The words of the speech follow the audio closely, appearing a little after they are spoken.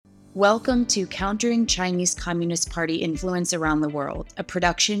Welcome to Countering Chinese Communist Party Influence Around the World, a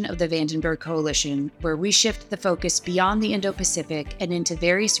production of the Vandenberg Coalition, where we shift the focus beyond the Indo-Pacific and into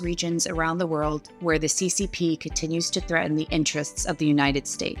various regions around the world where the CCP continues to threaten the interests of the United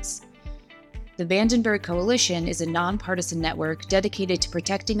States. The Vandenberg Coalition is a nonpartisan network dedicated to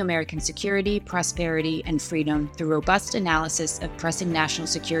protecting American security, prosperity, and freedom through robust analysis of pressing national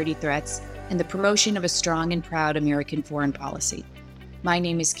security threats and the promotion of a strong and proud American foreign policy. My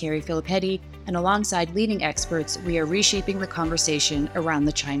name is Carrie Filippetti, and alongside leading experts, we are reshaping the conversation around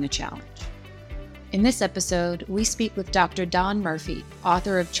the China Challenge. In this episode, we speak with Dr. Don Murphy,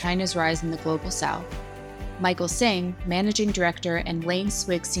 author of China's Rise in the Global South, Michael Singh, Managing Director and Lane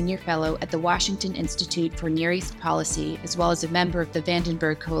Swig Senior Fellow at the Washington Institute for Near East Policy, as well as a member of the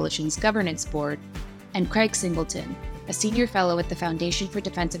Vandenberg Coalition's Governance Board, and Craig Singleton, a Senior Fellow at the Foundation for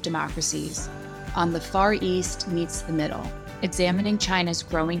Defensive Democracies, on the Far East Meets the Middle, examining China's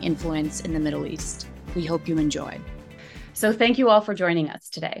growing influence in the Middle East. We hope you enjoy. So thank you all for joining us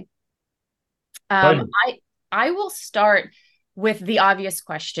today. I will start with the obvious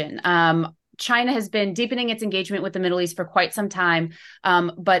question. China has been deepening its engagement with the Middle East for quite some time,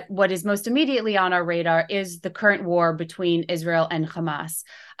 but what is most immediately on our radar is the current war between Israel and Hamas.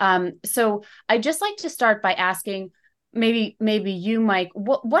 So I'd just like to start by asking, maybe you, Mike,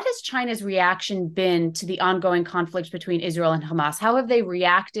 what has China's reaction been to the ongoing conflict between Israel and Hamas? How have they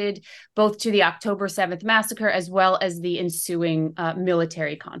reacted both to the October 7th massacre as well as the ensuing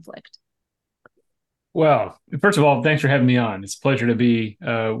military conflict? Well, first of all, thanks for having me on. It's a pleasure to be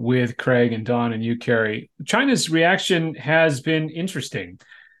with Craig and Don and you, Carrie. China's reaction has been interesting,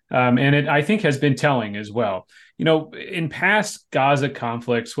 and it, I think, has been telling as well. You know, in past Gaza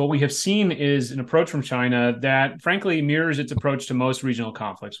conflicts, what we have seen is an approach from China that, frankly, mirrors its approach to most regional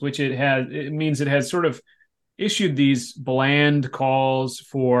conflicts, which it means it has sort of issued these bland calls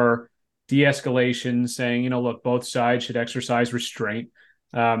for de-escalation, saying, you know, look, both sides should exercise restraint,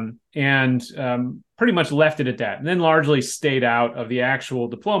 and pretty much left it at that, and then largely stayed out of the actual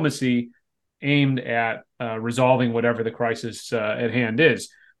diplomacy aimed at resolving whatever the crisis at hand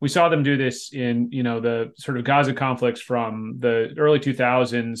is. We saw them do this in, you know, the sort of Gaza conflicts from the early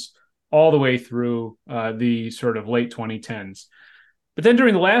 2000s all the way through the sort of late 2010s. But then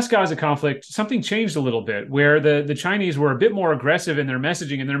during the last Gaza conflict, something changed a little bit, where the Chinese were a bit more aggressive in their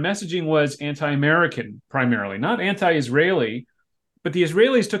messaging, and their messaging was anti-American primarily, not anti-Israeli. But the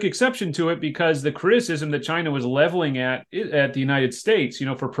Israelis took exception to it because the criticism that China was leveling at the United States, you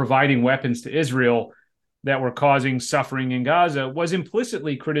know, for providing weapons to Israel that were causing suffering in Gaza, was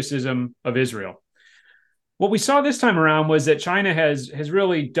implicitly criticism of Israel. What we saw this time around was that China has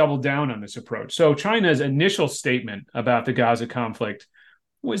really doubled down on this approach. So China's initial statement about the Gaza conflict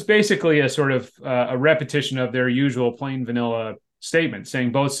was basically a sort of a repetition of their usual plain vanilla statement,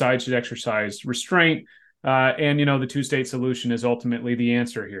 saying both sides should exercise restraint, and, you know, the two-state solution is ultimately the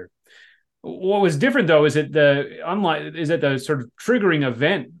answer here. What was different, though, is that the sort of triggering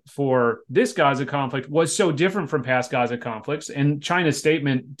event for this Gaza conflict was so different from past Gaza conflicts, and China's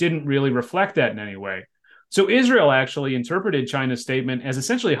statement didn't really reflect that in any way. So Israel actually interpreted China's statement as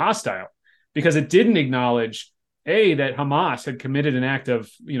essentially hostile because it didn't acknowledge, A, that Hamas had committed an act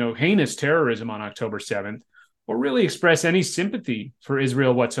of, you know, heinous terrorism on October 7th, or really express any sympathy for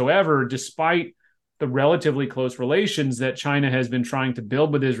Israel whatsoever, despite the relatively close relations that China has been trying to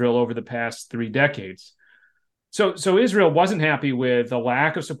build with Israel over the past 3 decades. So Israel wasn't happy with the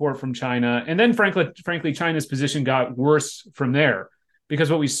lack of support from China. And then, frankly, China's position got worse from there,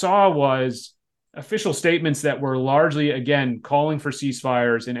 because what we saw was official statements that were largely, again, calling for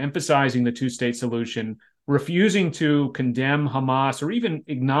ceasefires and emphasizing the two-state solution, refusing to condemn Hamas or even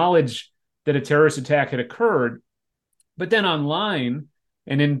acknowledge that a terrorist attack had occurred. But then online,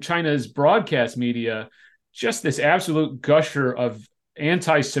 and in China's broadcast media, just this absolute gusher of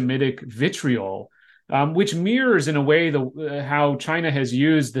anti-Semitic vitriol, which mirrors in a way how China has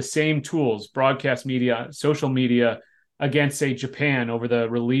used the same tools, broadcast media, social media, against, say, Japan over the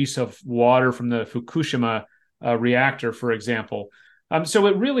release of water from the Fukushima reactor, for example. So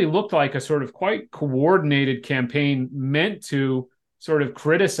it really looked like a sort of quite coordinated campaign meant to sort of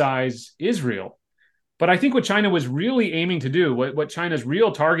criticize Israel. But I think what China was really aiming to do, what China's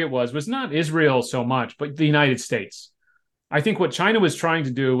real target was not Israel so much, but the United States. I think what China was trying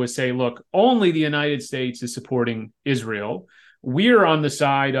to do was say, look, only the United States is supporting Israel. We're on the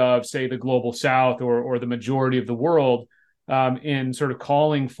side of, say, the global South or the majority of the world, in sort of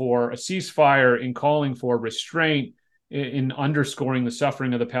calling for a ceasefire, in calling for restraint, in underscoring the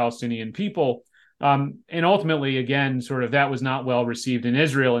suffering of the Palestinian people. And ultimately, again, sort of that was not well received in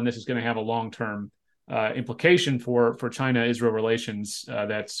Israel, and this is going to have a long-term implication for China-Israel relations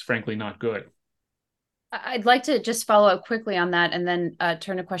that's frankly not good. I'd like to just follow up quickly on that and then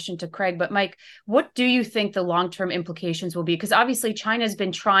turn a question to Craig. But Mike, what do you think the long-term implications will be? Because obviously China's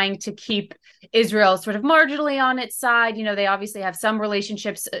been trying to keep Israel sort of marginally on its side. You know, they obviously have some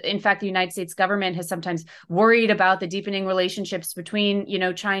relationships. In fact, the United States government has sometimes worried about the deepening relationships between, you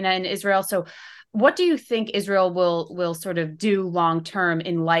know, China and Israel. So what do you think Israel will sort of do long-term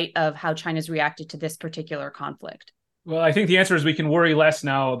in light of how China's reacted to this particular conflict? Well, I think the answer is we can worry less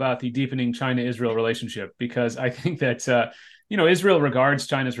now about the deepening China-Israel relationship, because I think that Israel regards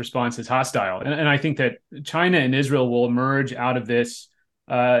China's response as hostile, and I think that China and Israel will emerge out of this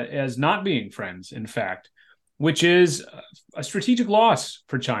as not being friends, in fact, which is a strategic loss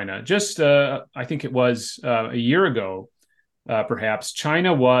for China. Just I think it was a year ago, perhaps,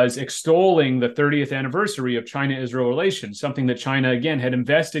 China was extolling the 30th anniversary of China-Israel relations, something that China again had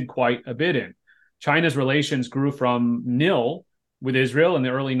invested quite a bit in. China's relations grew from nil with Israel in the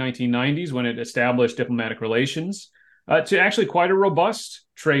early 1990s when it established diplomatic relations to actually quite a robust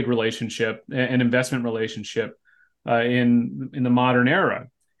trade relationship and investment relationship in the modern era.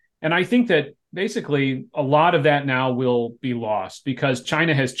 And I think that basically a lot of that now will be lost because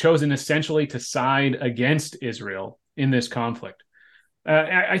China has chosen essentially to side against Israel in this conflict.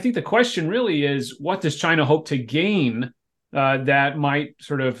 I think the question really is, what does China hope to gain that might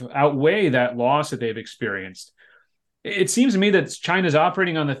sort of outweigh that loss that they've experienced? It seems to me that China's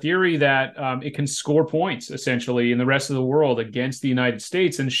operating on the theory that it can score points essentially in the rest of the world against the United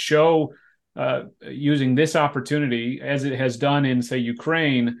States and show, using this opportunity, as it has done in, say,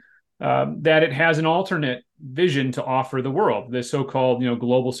 Ukraine, that it has an alternate vision to offer the world, the so-called,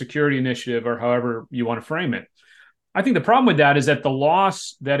 global security initiative, or however you want to frame it. I think the problem with that is that the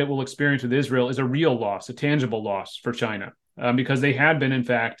loss that it will experience with Israel is a real loss, a tangible loss for China, because they had been, in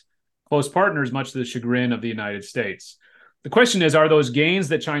fact, close partners, much to the chagrin of the United States. The question is, are those gains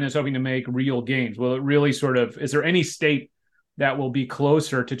that China is hoping to make real gains? Will it really is there any state that will be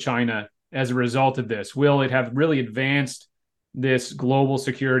closer to China as a result of this? Will it have really advanced this global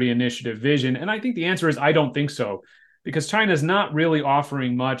security initiative vision? And I think the answer is, I don't think so, because China is not really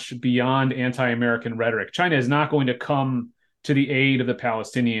offering much beyond anti-American rhetoric. China is not going to come to the aid of the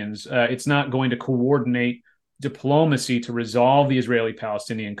Palestinians. It's not going to coordinate diplomacy to resolve the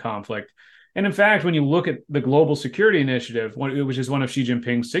Israeli-Palestinian conflict. And in fact, when you look at the Global Security Initiative, which is one of Xi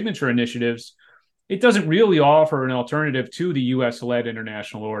Jinping's signature initiatives, it doesn't really offer an alternative to the U.S.-led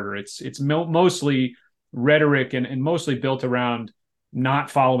international order. It's mostly rhetoric and mostly built around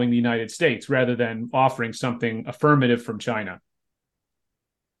not following the United States rather than offering something affirmative from China.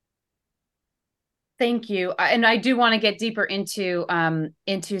 Thank you. And I do want to get deeper into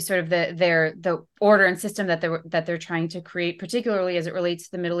sort of the order and system that they're trying to create, particularly as it relates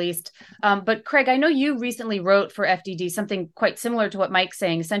to the Middle East. But Craig, I know you recently wrote for FDD something quite similar to what Mike's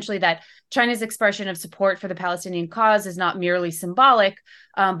saying, essentially that China's expression of support for the Palestinian cause is not merely symbolic,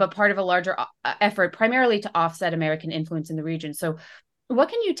 but part of a larger effort primarily to offset American influence in the region. So what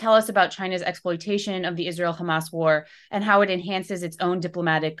can you tell us about China's exploitation of the Israel-Hamas war and how it enhances its own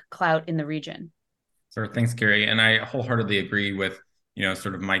diplomatic clout in the region? Sure. Thanks, Gary. And I wholeheartedly agree with,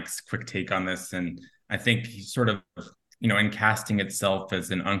 sort of Mike's quick take on this. And I think sort of, in casting itself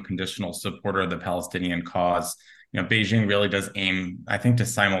as an unconditional supporter of the Palestinian cause, Beijing really does aim, I think, to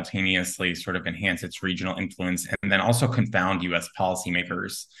simultaneously sort of enhance its regional influence and then also confound U.S.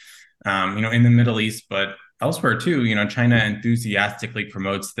 policymakers, in the Middle East, but elsewhere too. China enthusiastically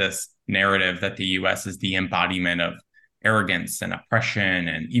promotes this narrative that the U.S. is the embodiment of arrogance and oppression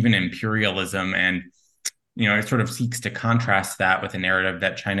and even imperialism. And it sort of seeks to contrast that with a narrative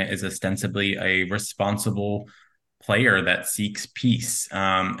that China is ostensibly a responsible player that seeks peace.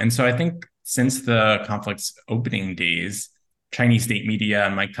 And so I think since the conflict's opening days, Chinese state media,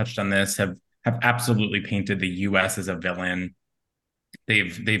 and Mike touched on this, have absolutely painted the U.S. as a villain.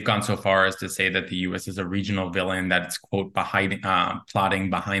 They've gone so far as to say that the U.S. is a regional villain that's, quote, plotting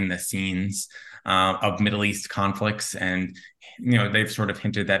behind the scenes of Middle East conflicts. And, they've sort of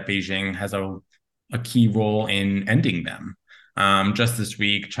hinted that Beijing has a key role in ending them. Just this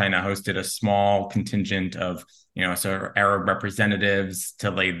week, China hosted a small contingent of, sort of Arab representatives to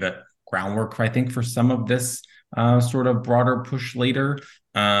lay the groundwork, I think, for some of this sort of broader push later.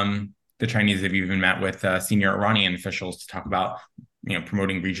 The Chinese have even met with senior Iranian officials to talk about,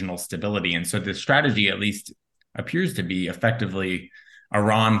 promoting regional stability. And so the strategy, at least, appears to be effectively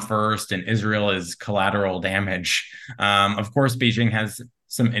Iran first and Israel is collateral damage. Of course, Beijing has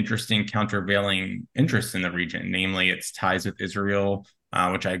some interesting countervailing interests in the region, namely its ties with Israel,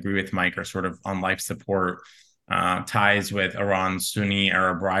 which I agree with Mike are sort of on life support, ties with Iran's Sunni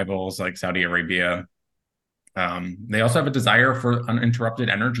Arab rivals like Saudi Arabia, They also have a desire for uninterrupted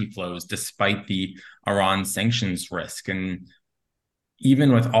energy flows despite the Iran sanctions risk. And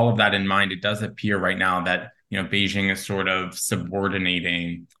even with all of that in mind, it does appear right now that Beijing is sort of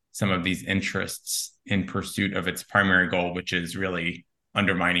subordinating some of these interests in pursuit of its primary goal, which is really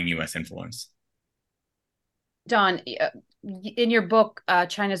undermining U.S. influence. Don, in your book,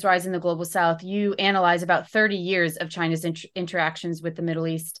 China's Rise in the Global South, you analyze about 30 years of China's interactions with the Middle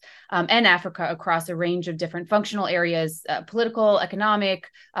East and Africa across a range of different functional areas, political, economic,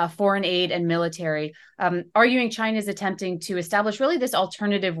 foreign aid, and military, arguing China is attempting to establish really this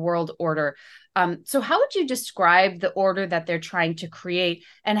alternative world order. So how would you describe the order that they're trying to create,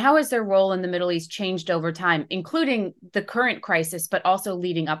 and how has their role in the Middle East changed over time, including the current crisis, but also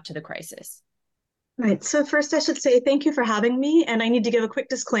leading up to the crisis? Right. So first, I should say thank you for having me. And I need to give a quick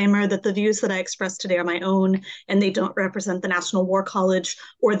disclaimer that the views that I express today are my own, and they don't represent the National War College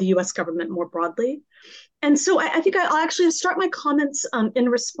or the U.S. government more broadly. And so I think I'll actually start my comments in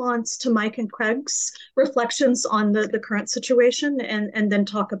response to Mike and Craig's reflections on the current situation, and then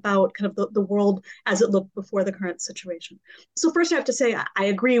talk about kind of the world as it looked before the current situation. So first I have to say I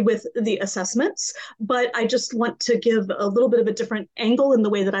agree with the assessments, but I just want to give a little bit of a different angle in the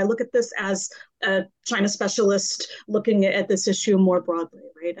way that I look at this as a China specialist looking at this issue more broadly,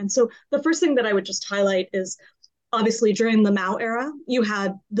 right? And so the first thing that I would just highlight is obviously, during the Mao era, you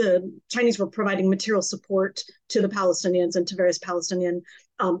had the Chinese were providing material support to the Palestinians and to various Palestinian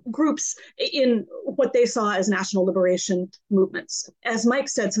groups in what they saw as national liberation movements. As Mike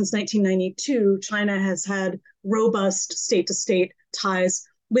said, since 1992, China has had robust state-to-state ties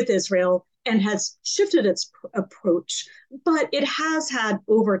with Israel and has shifted its approach, but it has had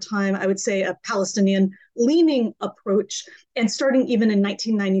over time, I would say, a Palestinian leaning approach, and starting even in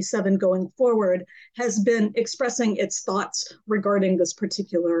 1997 going forward, has been expressing its thoughts regarding this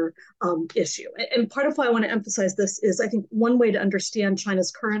particular issue. And part of why I want to emphasize this is I think one way to understand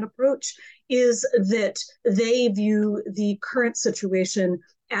China's current approach is that they view the current situation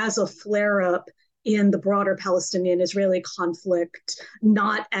as a flare-up in the broader Palestinian-Israeli conflict,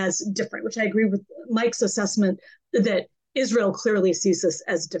 not as different, which I agree with Mike's assessment that Israel clearly sees this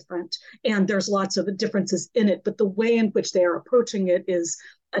as different, and there's lots of differences in it, but the way in which they are approaching it is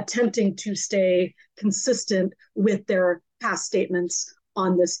attempting to stay consistent with their past statements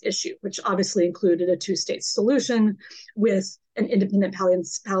on this issue, which obviously included a two-state solution with an independent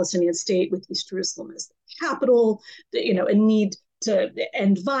Palestinian state with East Jerusalem as the capital, a need to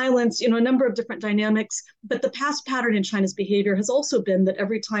end violence, a number of different dynamics. But the past pattern in China's behavior has also been that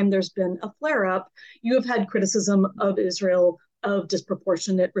every time there's been a flare-up, you have had criticism of Israel, of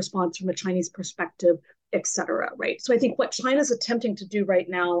disproportionate response from a Chinese perspective, et cetera, right? So I think what China's attempting to do right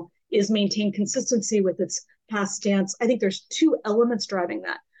now is maintain consistency with its past stance. I think there's two elements driving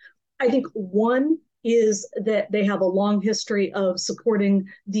that. I think one is that they have a long history of supporting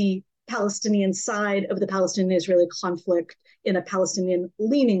the Palestinian side of the Palestinian-Israeli conflict in a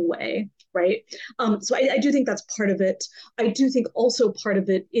Palestinian-leaning way, right? So I do think that's part of it. I do think also part of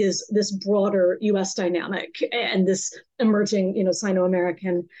it is this broader U.S. dynamic and this emerging,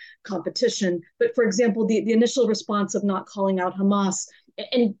 Sino-American competition. But for example, the initial response of not calling out Hamas,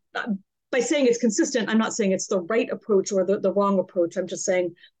 and by saying it's consistent, I'm not saying it's the right approach or the wrong approach. I'm just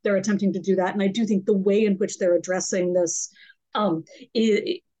saying they're attempting to do that. And I do think the way in which they're addressing this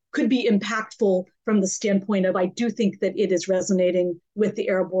it could be impactful from the standpoint of, I do think that it is resonating with the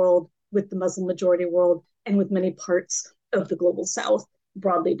Arab world, with the Muslim majority world, and with many parts of the global South,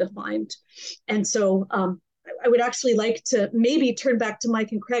 broadly defined. And so I would actually like to maybe turn back to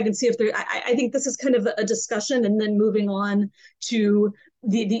Mike and Craig and see if I think this is kind of a discussion, and then moving on to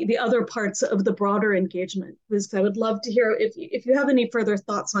the other parts of the broader engagement, because I would love to hear if you have any further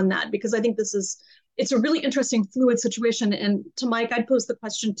thoughts on that, because I think it's a really interesting, fluid situation. And to Mike, I'd pose the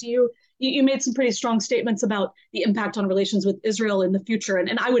question to you. You made some pretty strong statements about the impact on relations with Israel in the future.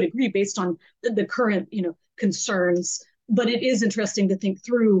 And I would agree based on the current, concerns. But it is interesting to think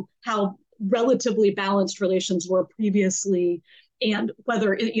through how relatively balanced relations were previously, and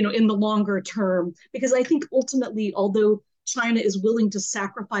whether, in the longer term, because I think ultimately, although China is willing to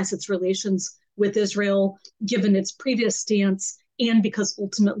sacrifice its relations with Israel, given its previous stance, and because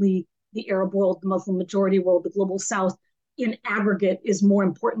ultimately the Arab world, the Muslim majority world, the global South in aggregate is more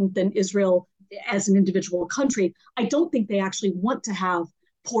important than Israel as an individual country, I don't think they actually want to have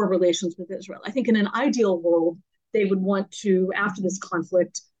poor relations with Israel. I think in an ideal world, they would want to, after this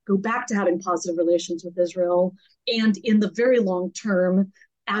conflict, go back to having positive relations with Israel, and in the very long term,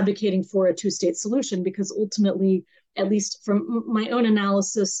 advocating for a two-state solution, because ultimately, at least from my own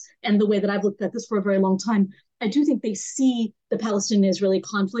analysis and the way that I've looked at this for a very long time, I do think they see the Palestinian-Israeli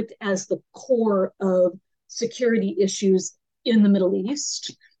conflict as the core of security issues in the Middle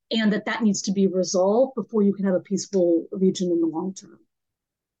East, and that needs to be resolved before you can have a peaceful region in the long term.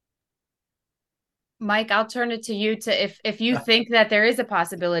 Mike, I'll turn it to you if you think that there is a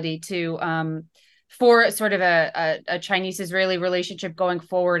possibility to for sort of a Chinese-Israeli relationship going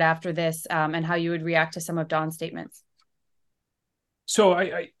forward after this, and how you would react to some of Don's statements. So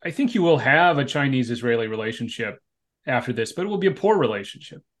I think you will have a Chinese-Israeli relationship after this, but it will be a poor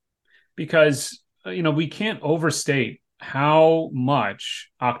relationship because, we can't overstate how much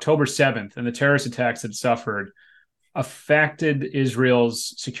October 7th and the terrorist attacks it suffered affected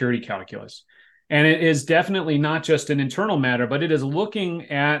Israel's security calculus. And it is definitely not just an internal matter, but it is looking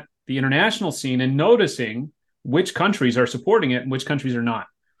at the international scene and noticing which countries are supporting it and which countries are not.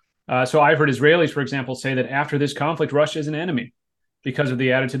 So I've heard Israelis, for example, say that after this conflict, Russia is an enemy because of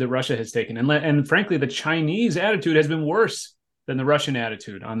the attitude that Russia has taken. And frankly, the Chinese attitude has been worse than the Russian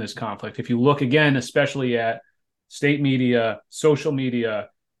attitude on this conflict. If you look again, especially at state media, social media,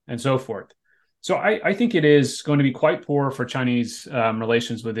 and so forth. So I think it is going to be quite poor for Chinese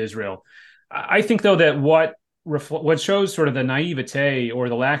relations with Israel. I think, though, that what shows sort of the naivete or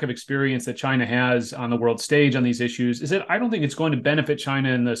the lack of experience that China has on the world stage on these issues is that I don't think it's going to benefit China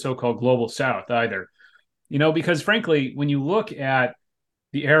in the so-called global South either. Because frankly, when you look at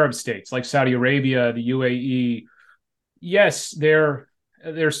the Arab states like Saudi Arabia, the UAE, yes, they're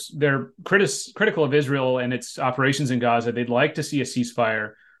critical of Israel and its operations in Gaza. They'd like to see a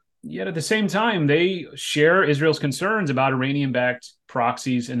ceasefire. Yet at the same time, they share Israel's concerns about Iranian-backed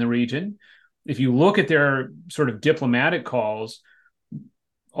proxies in the region. If you look at their sort of diplomatic calls,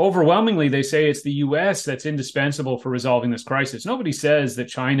 overwhelmingly, they say it's the U.S. that's indispensable for resolving this crisis. Nobody says that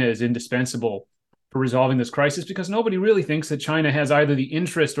China is indispensable for resolving this crisis because nobody really thinks that China has either the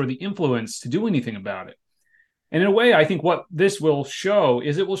interest or the influence to do anything about it. And in a way, I think what this will show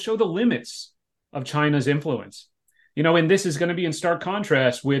is it will show the limits of China's influence. And this is going to be in stark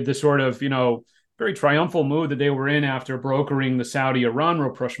contrast with the sort of, very triumphal mood that they were in after brokering the Saudi-Iran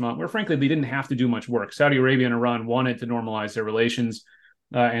rapprochement, where frankly, they didn't have to do much work. Saudi Arabia and Iran wanted to normalize their relations,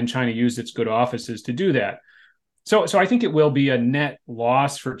 and China used its good offices to do that. So I think it will be a net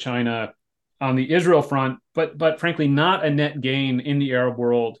loss for China on the Israel front, but frankly, not a net gain in the Arab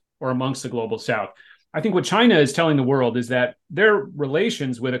world or amongst the global South. I think what China is telling the world is that their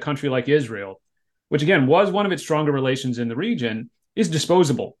relations with a country like Israel, which again was one of its stronger relations in the region, is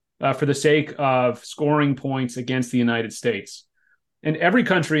disposable for the sake of scoring points against the United States. And every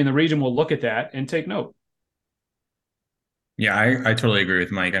country in the region will look at that and take note. Yeah, I totally agree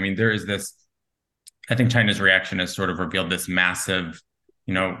with Mike. I mean, there is this, I think China's reaction has sort of revealed this massive,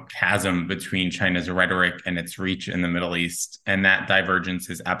 chasm between China's rhetoric and its reach in the Middle East. And that divergence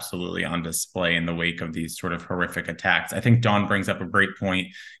is absolutely on display in the wake of these sort of horrific attacks. I think Don brings up a great point.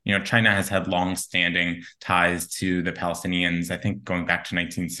 China has had long-standing ties to the Palestinians, I think going back to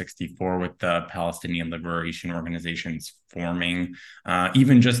 1964 with the Palestinian Liberation Organization's forming.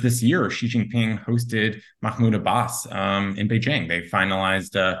 Even just this year, Xi Jinping hosted Mahmoud Abbas in Beijing. They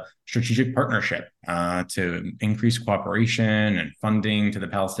finalized a strategic partnership to increase cooperation and funding to the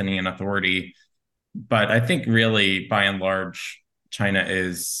Palestinian Authority. But I think really, by and large, China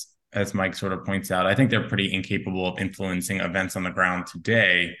is, as Mike sort of points out, I think they're pretty incapable of influencing events on the ground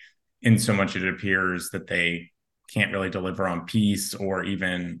today, in so much it appears that they can't really deliver on peace or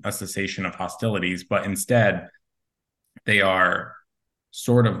even a cessation of hostilities, but instead they are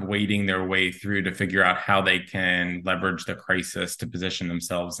sort of wading their way through to figure out how they can leverage the crisis to position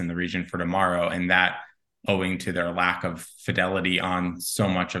themselves in the region for tomorrow. And that, owing to their lack of fidelity on so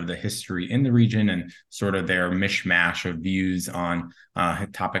much of the history in the region and sort of their mishmash of views on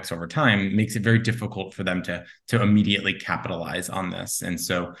topics over time, makes it very difficult for them to immediately capitalize on this. And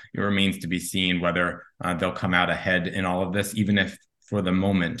so it remains to be seen whether they'll come out ahead in all of this, even if for the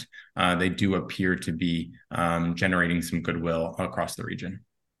moment, they do appear to be generating some goodwill across the region.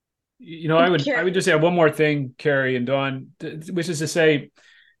 I would just add one more thing, Carrie and Dawn, which is to say,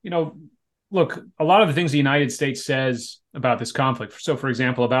 look, a lot of the things the United States says about this conflict, so for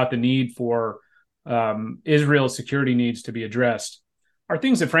example, about the need for Israel's security needs to be addressed, are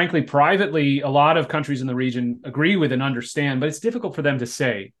things that frankly, privately, a lot of countries in the region agree with and understand, but it's difficult for them to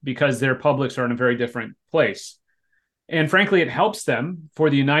say because their publics are in a very different place. And frankly, it helps them for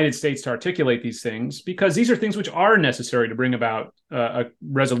the United States to articulate these things because these are things which are necessary to bring about a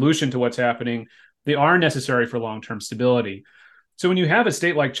resolution to what's happening. They are necessary for long-term stability. So when you have a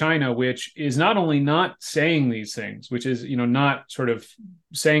state like China, which is not only not saying these things, which is, not sort of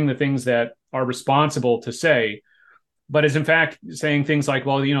saying the things that are responsible to say, but is in fact saying things like,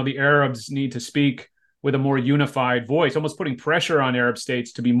 well, the Arabs need to speak with a more unified voice, almost putting pressure on Arab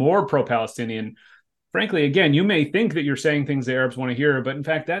states to be more pro-Palestinian. frankly, again, you may think that you're saying things the Arabs want to hear, but in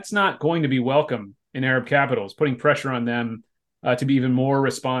fact, that's not going to be welcome in Arab capitals, putting pressure on them to be even more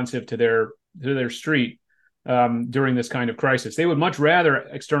responsive to their street during this kind of crisis. They would much rather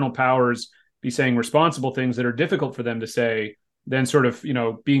external powers be saying responsible things that are difficult for them to say than sort of,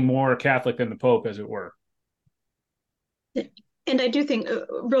 being more Catholic than the Pope, as it were. And I do think,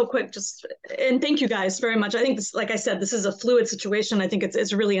 real quick, and thank you guys very much. I think this, like I said, this is a fluid situation. I think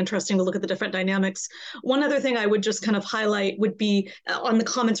it's really interesting to look at the different dynamics. One other thing I would just kind of highlight would be on the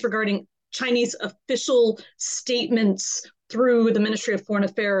comments regarding Chinese official statements through the Ministry of Foreign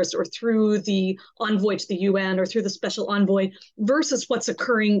Affairs or through the envoy to the UN or through the special envoy versus what's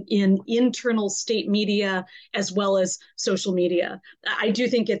occurring in internal state media as well as social media. I do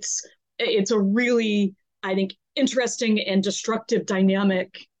think it's a really, I think, interesting and destructive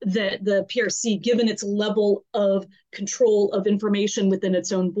dynamic that the PRC, given its level of control of information within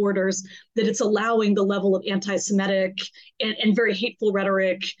its own borders, that it's allowing the level of anti-Semitic and very hateful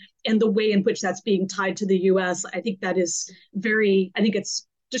rhetoric and the way in which that's being tied to the US. I think that is I think it's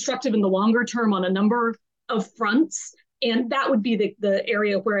destructive in the longer term on a number of fronts. And that would be the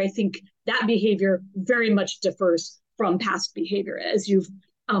area where I think that behavior very much differs from past behavior, as you've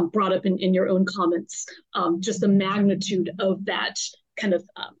brought up in your own comments, just the magnitude of that kind of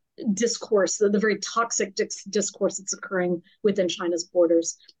discourse, the very toxic discourse that's occurring within China's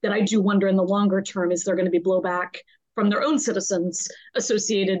borders, that I do wonder in the longer term, is there going to be blowback from their own citizens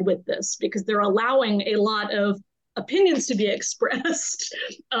associated with this? Because they're allowing a lot of opinions to be expressed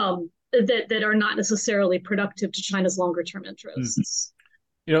that are not necessarily productive to China's longer term interests. Mm-hmm.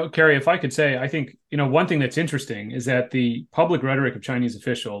 Carrie, if I could say, I think, one thing that's interesting is that the public rhetoric of Chinese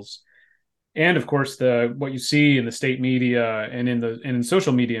officials, and of course, what you see in the state media and in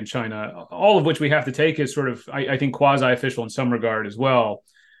social media in China, all of which we have to take as sort of, I think, quasi-official in some regard as well,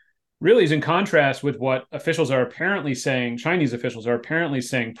 really is in contrast with what Chinese officials are apparently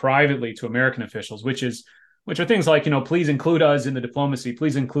saying privately to American officials, which are things like, please include us in the diplomacy,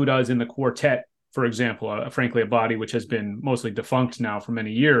 please include us in the quartet, for example, frankly, a body which has been mostly defunct now for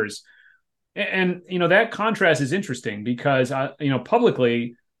many years. And that contrast is interesting because,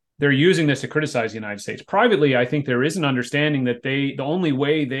 publicly, they're using this to criticize the United States. Privately, I think there is an understanding that the only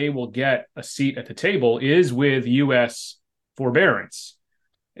way they will get a seat at the table is with U.S. forbearance.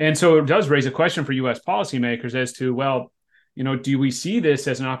 And so it does raise a question for U.S. policymakers as to, well, do we see this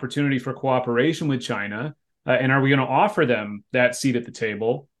as an opportunity for cooperation with China? And are we going to offer them that seat at the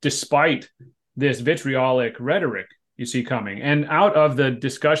table despite this vitriolic rhetoric you see coming? And out of the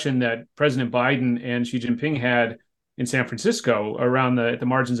discussion that President Biden and Xi Jinping had in San Francisco around the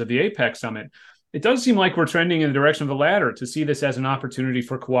margins of the APEC summit, it does seem like we're trending in the direction of the latter, to see this as an opportunity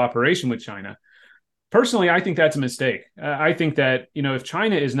for cooperation with China. Personally, I think that's a mistake. I think that, if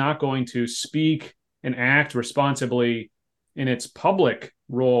China is not going to speak and act responsibly in its public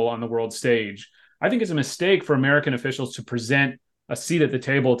role on the world stage, I think it's a mistake for American officials to present a seat at the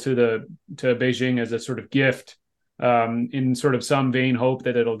table to Beijing as a sort of gift, in sort of some vain hope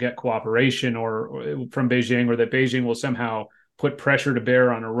that it'll get cooperation or from Beijing, or that Beijing will somehow put pressure to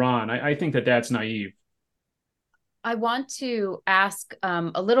bear on Iran. I think that that's naive. I want to ask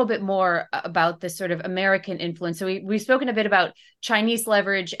a little bit more about this sort of American influence. So we've spoken a bit about Chinese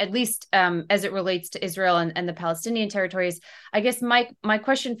leverage, at least as it relates to Israel and the Palestinian territories. I guess my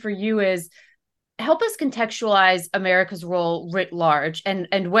question for you is, help us contextualize America's role writ large,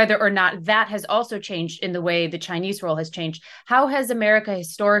 and whether or not that has also changed in the way the Chinese role has changed. How has America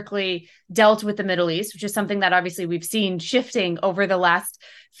historically dealt with the Middle East, which is something that obviously we've seen shifting over the last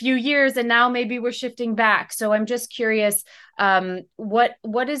few years, and now maybe we're shifting back. So I'm just curious,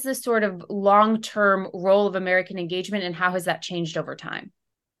 what is the sort of long-term role of American engagement, and how has that changed over time?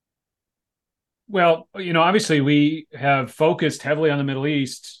 Well, obviously we have focused heavily on the Middle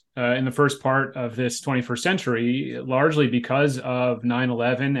East in the first part of this 21st century, largely because of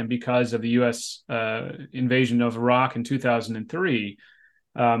 9/11 and because of the U.S. Invasion of Iraq in 2003,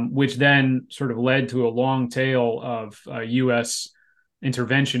 which then sort of led to a long tail of U.S.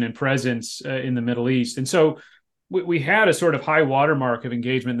 intervention and presence in the Middle East. And so we had a sort of high watermark of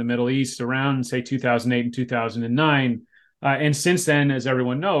engagement in the Middle East around, say, 2008 and 2009. And since then, as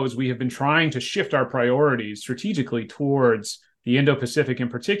everyone knows, we have been trying to shift our priorities strategically towards the Indo-Pacific in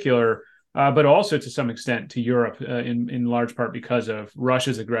particular, but also to some extent to Europe, in large part because of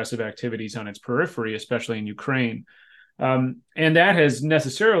Russia's aggressive activities on its periphery, especially in Ukraine. And that has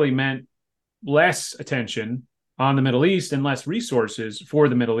necessarily meant less attention on the Middle East and less resources for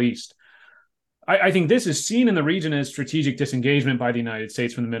the Middle East. I think this is seen in the region as strategic disengagement by the United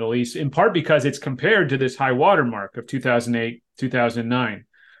States from the Middle East, in part because it's compared to this high watermark of 2008, 2009.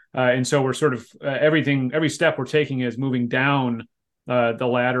 And so we're sort of every step we're taking is moving down the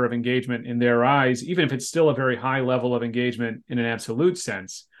ladder of engagement in their eyes, even if it's still a very high level of engagement in an absolute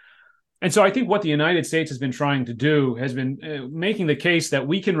sense. And so I think what the United States has been trying to do has been making the case that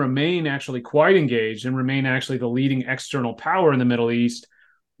we can remain actually quite engaged and remain actually the leading external power in the Middle East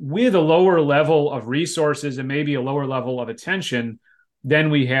with a lower level of resources and maybe a lower level of attention than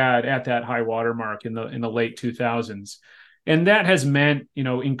we had at that high watermark in the late 2000s. And that has meant,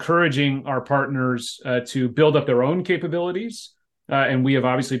 encouraging our partners to build up their own capabilities. And we have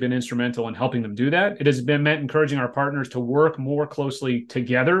obviously been instrumental in helping them do that. It has been meant encouraging our partners to work more closely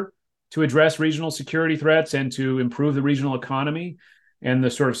together to address regional security threats and to improve the regional economy. And the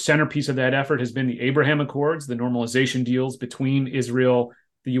sort of centerpiece of that effort has been the Abraham Accords, the normalization deals between Israel,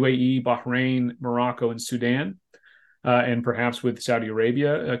 the UAE, Bahrain, Morocco, and Sudan, and perhaps with Saudi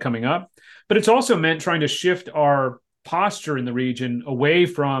Arabia coming up. But it's also meant trying to shift our posture in the region away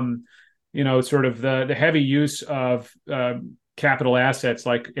from, sort of the heavy use of capital assets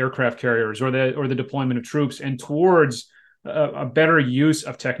like aircraft carriers or the deployment of troops, and towards a better use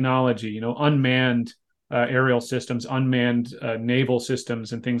of technology, unmanned aerial systems, unmanned naval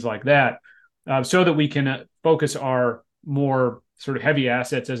systems, and things like that, so that we can focus our more sort of heavy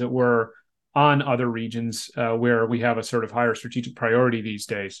assets, as it were, on other regions where we have a sort of higher strategic priority these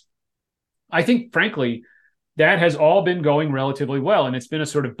days. I think, frankly, that has all been going relatively well, and it's been a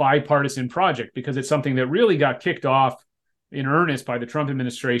sort of bipartisan project because it's something that really got kicked off in earnest by the Trump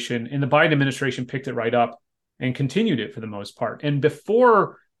administration, and the Biden administration picked it right up and continued it for the most part. And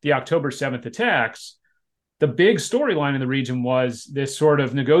before the October 7th attacks, the big storyline in the region was this sort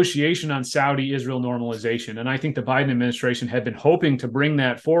of negotiation on Saudi-Israel normalization. And I think the Biden administration had been hoping to bring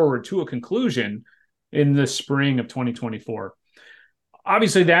that forward to a conclusion in the spring of 2024.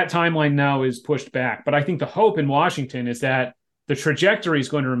 Obviously, that timeline now is pushed back. But I think the hope in Washington is that the trajectory is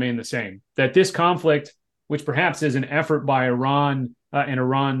going to remain the same, that this conflict, which perhaps is an effort by Iran and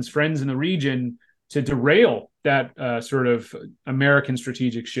Iran's friends in the region to derail that sort of American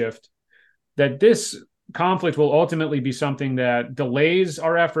strategic shift, that this conflict will ultimately be something that delays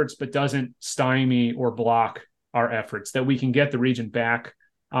our efforts but doesn't stymie or block our efforts, that we can get the region back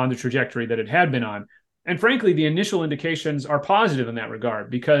on the trajectory that it had been on. And frankly, the initial indications are positive in that regard,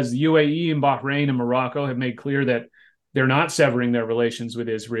 because the UAE and Bahrain and Morocco have made clear that they're not severing their relations with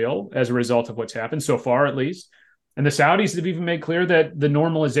Israel as a result of what's happened, so far at least. And the Saudis have even made clear that the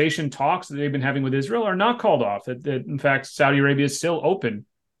normalization talks that they've been having with Israel are not called off, that in fact, Saudi Arabia is still open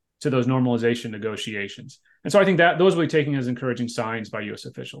to those normalization negotiations. And so I think that those will be taken as encouraging signs by U.S.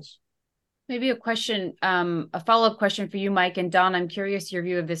 officials. Maybe a question, a follow-up question for you, Mike, and Don. I'm curious your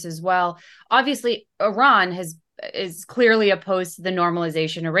view of this as well. Obviously, Iran is clearly opposed to the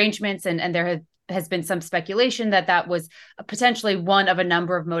normalization arrangements, and there has been some speculation that was potentially one of a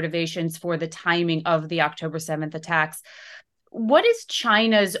number of motivations for the timing of the October 7th attacks. What is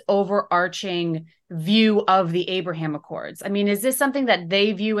China's overarching view of the Abraham Accords? I mean, is this something that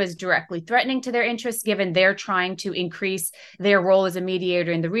they view as directly threatening to their interests, given they're trying to increase their role as a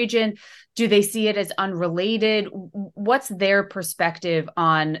mediator in the region? Do they see it as unrelated? What's their perspective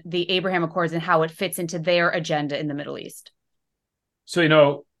on the Abraham Accords and how it fits into their agenda in the Middle East?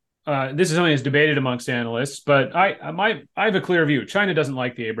 So, this is something that's debated amongst analysts, but I have a clear view. China doesn't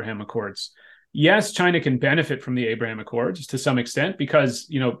like the Abraham Accords. Yes, China can benefit from the Abraham Accords to some extent because,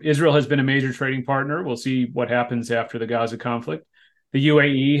 Israel has been a major trading partner. We'll see what happens after the Gaza conflict. The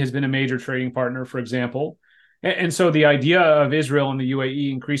UAE has been a major trading partner, for example. And so the idea of Israel and the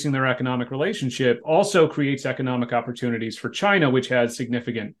UAE increasing their economic relationship also creates economic opportunities for China, which has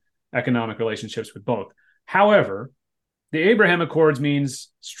significant economic relationships with both. However, the Abraham Accords means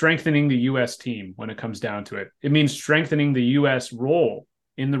strengthening the U.S. team when it comes down to it. It means strengthening the U.S. role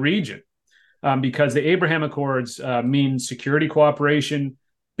in the region. Because the Abraham Accords mean security cooperation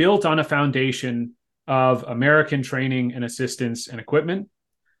built on a foundation of American training and assistance and equipment.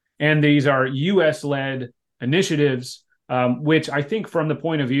 And these are U.S.-led initiatives, which I think from the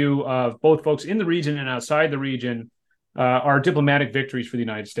point of view of both folks in the region and outside the region are diplomatic victories for the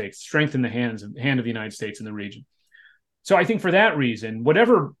United States, strengthen the hand of the United States in the region. So I think for that reason,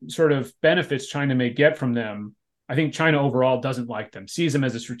 whatever sort of benefits China may get from them, I think China overall doesn't like them, sees them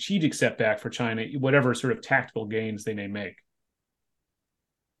as a strategic setback for China, whatever sort of tactical gains they may make.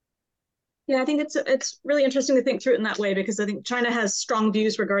 Yeah, I think it's really interesting to think through it in that way, because I think China has strong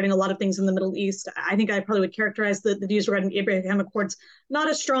views regarding a lot of things in the Middle East. I think I probably would characterize the views regarding the Abraham Accords not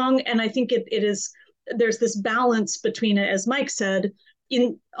as strong. And I think there's this balance between it, as Mike said,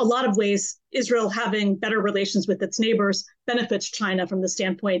 in a lot of ways, Israel having better relations with its neighbors benefits China from the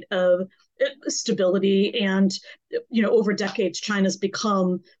standpoint of stability. And, over decades, China's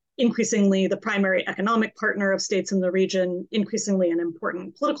become increasingly the primary economic partner of states in the region, increasingly an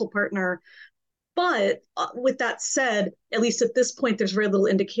important political partner. But with that said, at least at this point, there's very little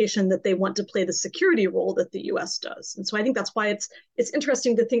indication that they want to play the security role that the U.S. does. And so I think that's why it's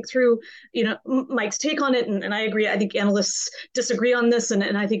interesting to think through, Mike's take on it. And I agree. I think analysts disagree on this,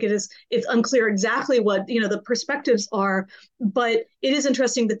 and I think it's unclear exactly what the perspectives are. But it is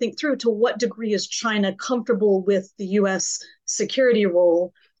interesting to think through to what degree is China comfortable with the U.S. security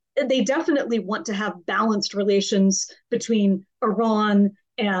role. They definitely want to have balanced relations between Iran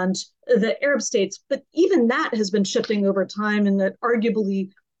and the Arab states, but even that has been shifting over time, and that arguably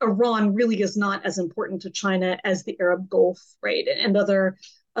Iran really is not as important to China as the Arab Gulf, right, and other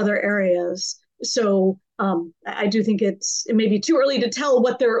areas. So I do think it may be too early to tell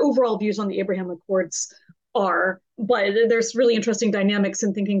what their overall views on the Abraham Accords are, but there's really interesting dynamics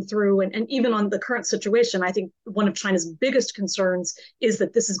in thinking through, and even on the current situation. I think one of China's biggest concerns is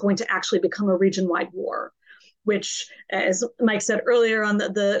that this is going to actually become a region-wide war, which, as Mike said earlier, on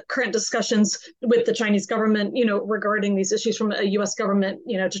the current discussions with the Chinese government, regarding these issues from a U.S. government,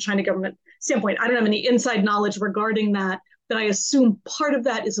 to China government standpoint. I don't have any inside knowledge regarding that, but I assume part of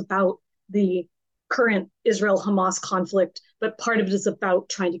that is about the current Israel-Hamas conflict, but part of it is about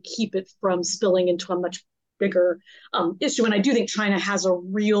trying to keep it from spilling into a much bigger issue. And I do think China has a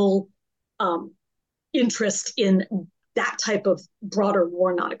real interest in that type of broader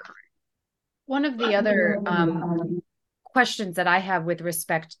war not occurring. One of the other questions that I have with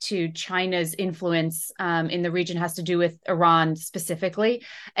respect to China's influence in the region has to do with Iran specifically.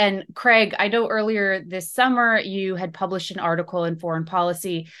 And Craig, I know earlier this summer you had published an article in Foreign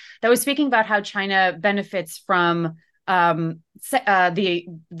Policy that was speaking about how China benefits from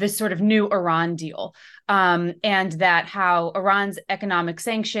the sort of new Iran deal, and that how Iran's economic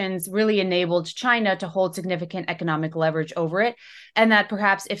sanctions really enabled China to hold significant economic leverage over it, and that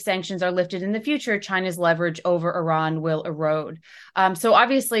perhaps if sanctions are lifted in the future, China's leverage over Iran will erode. So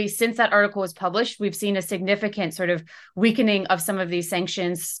obviously, since that article was published, we've seen a significant sort of weakening of some of these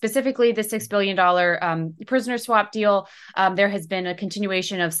sanctions, specifically the $6 billion prisoner swap deal. There has been a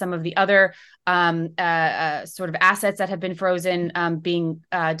continuation of some of the other sort of assets that have been frozen being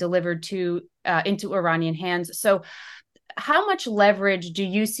delivered into Iranian hands. So how much leverage do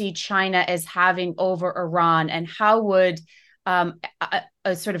you see China as having over Iran, and how would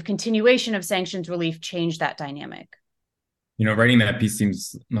a sort of continuation of sanctions relief change that dynamic? Writing that piece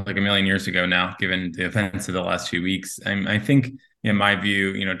seems like a million years ago now, given the events of the last few weeks. I think, in my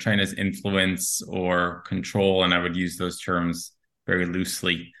view, China's influence or control, and I would use those terms very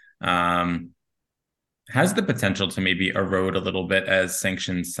loosely, has the potential to maybe erode a little bit as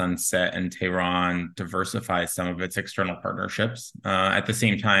sanctions sunset and Tehran diversifies some of its external partnerships. At the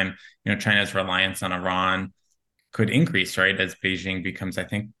same time, China's reliance on Iran could increase, right, as Beijing becomes, I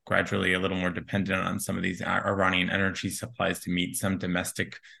think, gradually a little more dependent on some of these Iranian energy supplies to meet some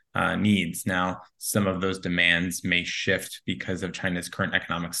domestic needs. Now, some of those demands may shift because of China's current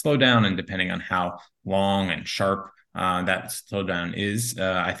economic slowdown, and depending on how long and sharp that slowdown is,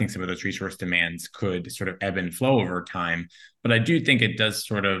 I think some of those resource demands could sort of ebb and flow over time. But I do think it does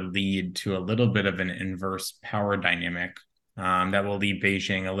sort of lead to a little bit of an inverse power dynamic that will leave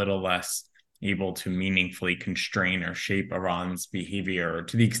Beijing a little less able to meaningfully constrain or shape Iran's behavior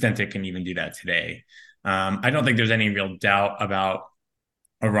to the extent it can even do that today. I don't think there's any real doubt about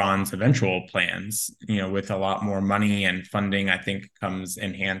Iran's eventual plans. With a lot more money and funding, I think comes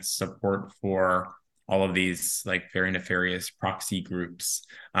enhanced support for all of these very nefarious proxy groups.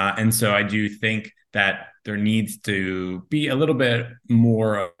 And so I do think that there needs to be a little bit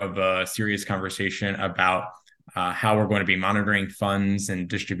more of a serious conversation about how we're going to be monitoring funds and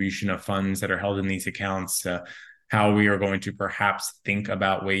distribution of funds that are held in these accounts, how we are going to perhaps think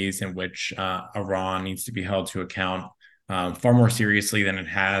about ways in which Iran needs to be held to account far more seriously than it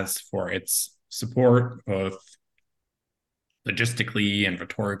has for its support, both logistically and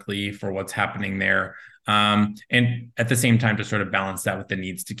rhetorically, for what's happening there. And at the same time, to sort of balance that with the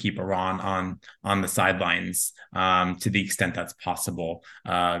needs to keep Iran on the sidelines to the extent that's possible,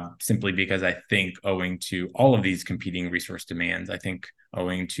 simply because I think owing to all of these competing resource demands, I think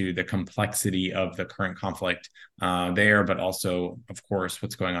owing to the complexity of the current conflict there, but also, of course,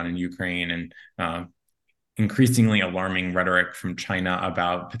 what's going on in Ukraine and increasingly alarming rhetoric from China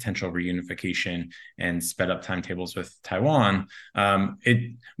about potential reunification and sped up timetables with Taiwan,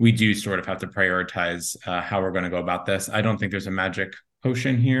 we do sort of have to prioritize how we're going to go about this. I don't think there's a magic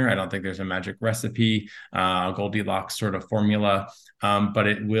potion here. I don't think there's a magic recipe, a Goldilocks sort of formula, but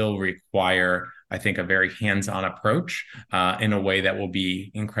it will require, I think, a very hands-on approach in a way that will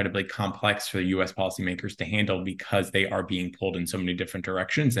be incredibly complex for the U.S. policymakers to handle because they are being pulled in so many different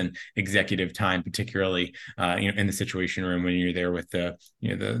directions, and executive time, particularly in the Situation Room when you're there with the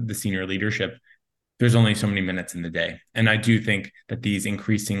senior leadership. There's only so many minutes in the day. And I do think that these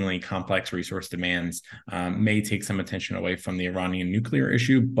increasingly complex resource demands may take some attention away from the Iranian nuclear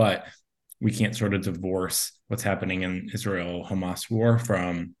issue, but we can't sort of divorce what's happening in Israel-Hamas war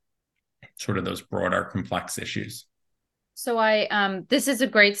from sort of those broader complex issues. So this is a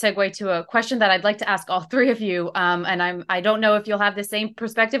great segue to a question that I'd like to ask all three of you. And I don't know if you'll have the same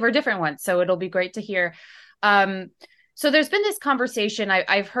perspective or different ones. So it'll be great to hear. So there's been this conversation.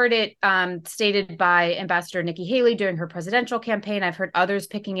 I've heard it stated by Ambassador Nikki Haley during her presidential campaign. I've heard others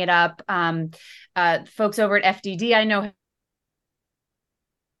picking it up. Folks over at FDD, I know,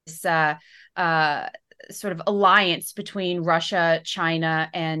 this sort of alliance between Russia, China,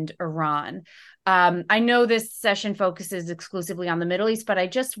 and Iran. I know this session focuses exclusively on the Middle East, but I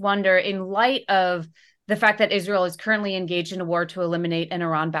just wonder, in light of the fact that Israel is currently engaged in a war to eliminate an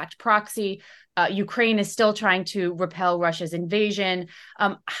Iran-backed proxy, Ukraine is still trying to repel Russia's invasion.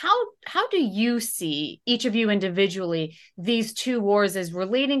 How do you see, each of you individually, these two wars as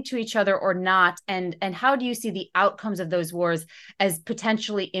relating to each other or not? And how do you see the outcomes of those wars as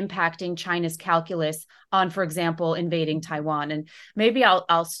potentially impacting China's calculus on, for example, invading Taiwan? And maybe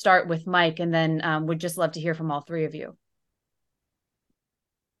I'll start with Mike, and then would just love to hear from all three of you.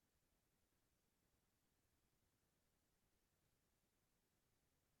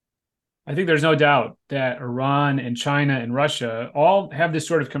 I think there's no doubt that Iran and China and Russia all have this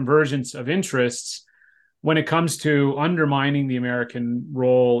sort of convergence of interests when it comes to undermining the American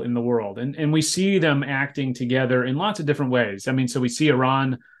role in the world. And we see them acting together in lots of different ways. I mean, so we see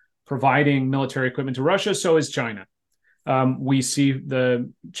Iran providing military equipment to Russia, so is China. We see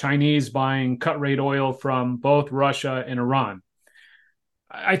the Chinese buying cut rate oil from both Russia and Iran.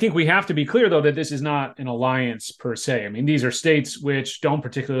 I think we have to be clear, though, that this is not an alliance per se. I mean, these are states which don't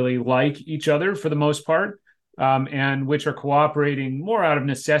particularly like each other for the most part, and which are cooperating more out of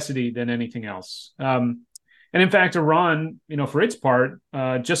necessity than anything else. And in fact, Iran, for its part,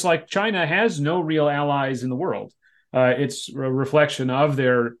 just like China, has no real allies in the world. It's a reflection of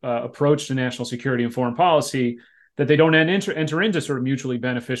their approach to national security and foreign policy that they don't enter into sort of mutually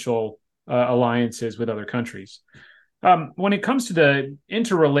beneficial alliances with other countries. When it comes to the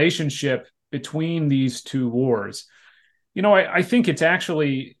interrelationship between these two wars, I think it's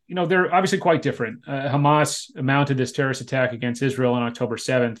actually, they're obviously quite different. Hamas mounted this terrorist attack against Israel on October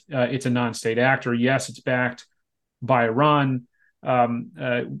 7th. It's a non-state actor. Yes, it's backed by Iran.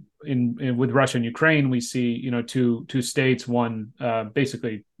 With Russia and Ukraine, we see, two states, one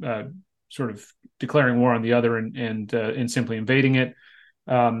basically sort of declaring war on the other and simply invading it.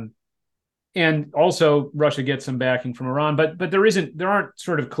 And also Russia gets some backing from Iran, but there aren't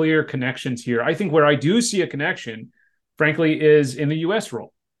sort of clear connections here. I think where I do see a connection, frankly, is in the U.S.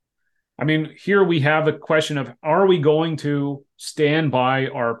 role. I mean, here we have a question of, are we going to stand by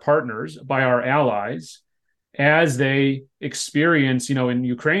our partners, by our allies, as they experience, in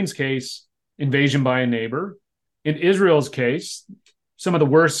Ukraine's case, invasion by a neighbor. In Israel's case, some of the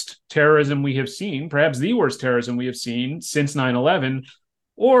worst terrorism we have seen, perhaps the worst terrorism we have seen since 9/11.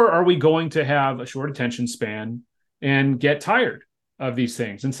 Or are we going to have a short attention span and get tired of these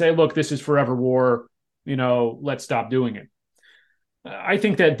things and say, look, this is forever war, let's stop doing it. I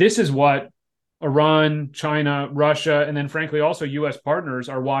think that this is what Iran, China, Russia, and then frankly also U.S. partners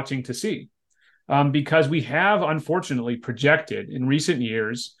are watching to see. Because we have unfortunately projected in recent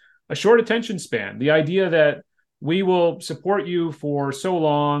years a short attention span. The idea that we will support you for so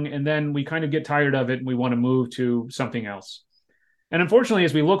long and then we kind of get tired of it and we want to move to something else. And unfortunately,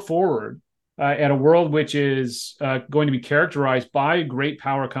 as we look forward at a world which is going to be characterized by great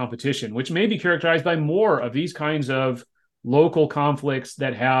power competition, which may be characterized by more of these kinds of local conflicts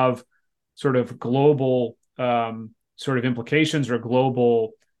that have sort of global sort of implications or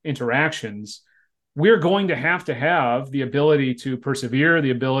global interactions, we're going to have the ability to persevere,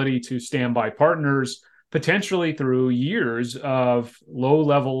 the ability to stand by partners, potentially through years of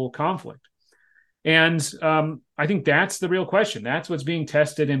low-level conflict. And I think that's the real question. That's what's being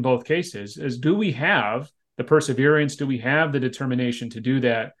tested in both cases, is do we have the perseverance? Do we have the determination to do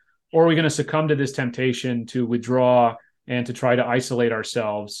that? Or are we going to succumb to this temptation to withdraw and to try to isolate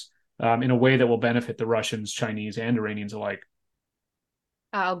ourselves in a way that will benefit the Russians, Chinese, and Iranians alike?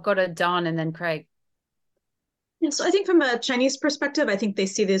 I'll go to Dawn and then Craig. And so I think from a Chinese perspective, I think they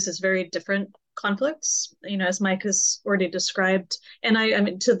see these as very different conflicts, as Mike has already described. And I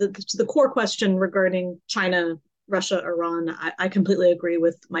mean, to the core question regarding China, Russia, Iran, I completely agree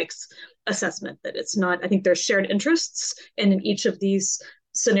with Mike's assessment that it's not. I think there's shared interests, and in each of these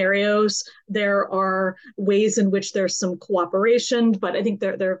scenarios, there are ways in which there's some cooperation, but I think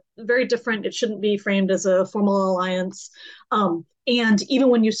they're very different. It shouldn't be framed as a formal alliance. And even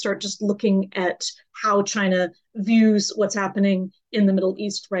when you start just looking at how China views what's happening in the Middle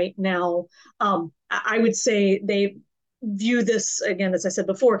East right now, I would say they view this, again, as I said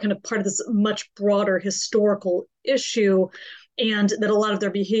before, kind of part of this much broader historical issue, and that a lot of their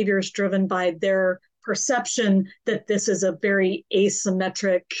behavior is driven by their perception that this is a very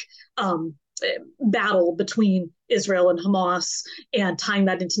asymmetric battle between Israel and Hamas, and tying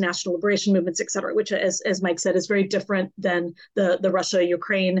that into national liberation movements, et cetera, which, as Mike said, is very different than the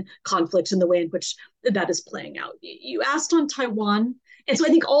Russia-Ukraine conflict and the way in which that is playing out. You asked on Taiwan. And so I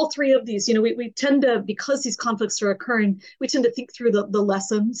think all three of these, we tend to, because these conflicts are occurring, we tend to think through the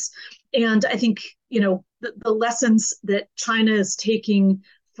lessons. And I think, the lessons that China is taking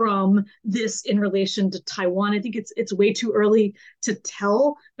from this in relation to Taiwan, I think it's way too early to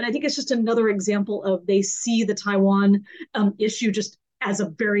tell, but I think it's just another example of they see the Taiwan issue just as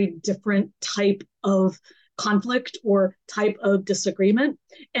a very different type of conflict or type of disagreement.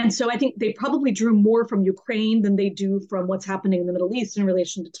 And so I think they probably drew more from Ukraine than they do from what's happening in the Middle East in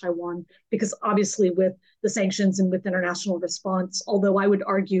relation to Taiwan, because obviously with the sanctions and with international response, although I would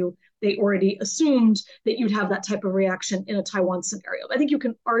argue they already assumed that you'd have that type of reaction in a Taiwan scenario. I think you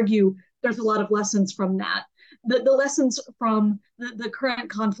can argue there's a lot of lessons from that. The lessons from the current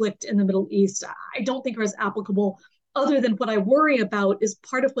conflict in the Middle East, I don't think are as applicable, other than what I worry about is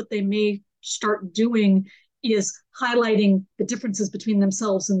part of what they may start doing is highlighting the differences between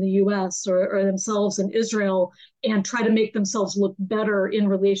themselves and the US or themselves and Israel, and try to make themselves look better in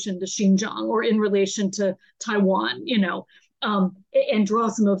relation to Xinjiang or in relation to Taiwan, and draw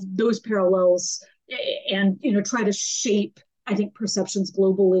some of those parallels and, try to shape, I think, perceptions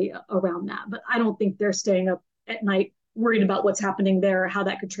globally around that. But I don't think they're staying up at night worried about what's happening there, how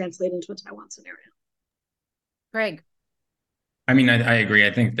that could translate into a Taiwan scenario. Craig. I mean, I agree.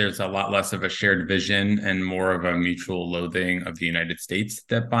 I think there's a lot less of a shared vision and more of a mutual loathing of the United States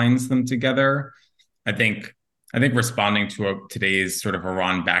that binds them together. I think responding to today's sort of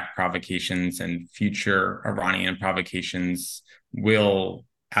Iran-backed provocations and future Iranian provocations will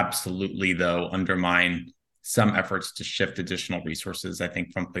absolutely, though, undermine some efforts to shift additional resources, I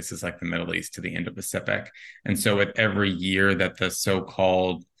think, from places like the Middle East to the Indo-Pacific. And so with every year that the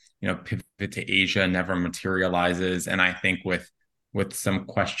so-called pivot to Asia never materializes, and I think with some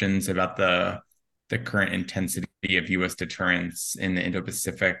questions about the current intensity of U.S. deterrence in the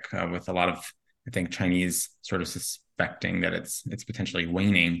Indo-Pacific, with a lot of, I think, Chinese sort of suspecting that it's potentially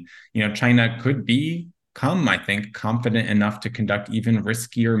waning. China could become, I think, confident enough to conduct even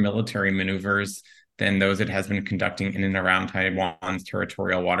riskier military maneuvers than those it has been conducting in and around Taiwan's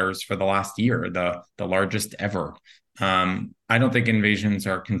territorial waters for the last year, the largest ever. I don't think invasions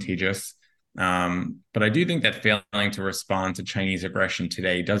are contagious, but I do think that failing to respond to Chinese aggression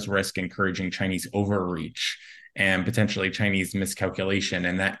today does risk encouraging Chinese overreach and potentially Chinese miscalculation,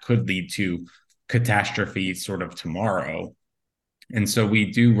 and that could lead to catastrophe sort of tomorrow. And so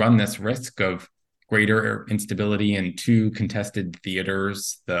we do run this risk of greater instability in two contested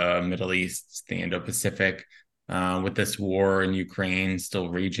theaters, the Middle East, the Indo-Pacific, with this war in Ukraine still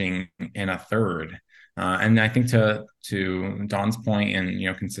raging in a third. And I think to Dawn's point,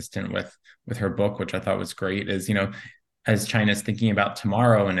 and consistent with her book, which I thought was great, is as China's thinking about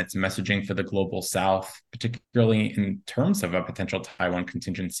tomorrow and its messaging for the global South, particularly in terms of a potential Taiwan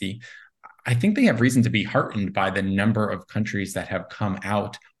contingency, I think they have reason to be heartened by the number of countries that have come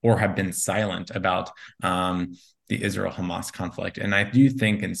out or have been silent about the Israel-Hamas conflict. And I do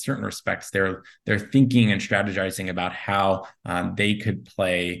think in certain respects, they're thinking and strategizing about how they could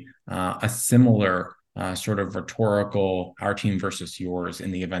play a similar sort of rhetorical our team versus yours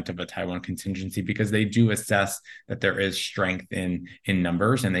in the event of a Taiwan contingency, because they do assess that there is strength in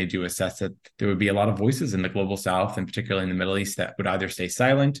numbers, and they do assess that there would be a lot of voices in the global South, and particularly in the Middle East, that would either stay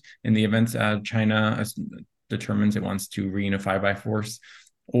silent in the event China determines it wants to reunify by force,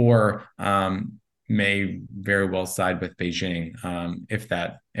 or may very well side with Beijing if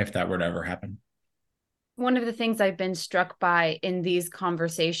that were to ever happen. One of the things I've been struck by in these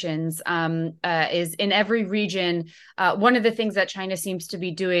conversations is in every region, one of the things that China seems to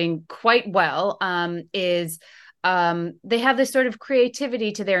be doing quite well is they have this sort of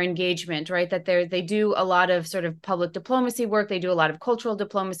creativity to their engagement, right? That they do a lot of sort of public diplomacy work. They do a lot of cultural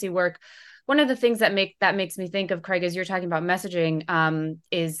diplomacy work. one of the things that makes me think of, Craig, as you're talking about messaging,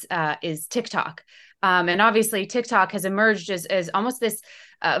 is TikTok. And obviously TikTok has emerged as almost this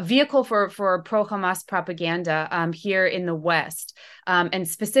vehicle for pro-Hamas propaganda here in the West, and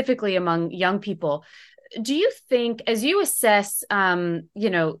specifically among young people. Do you think, as you assess,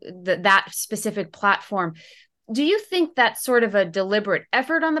 that specific platform, do you think that's sort of a deliberate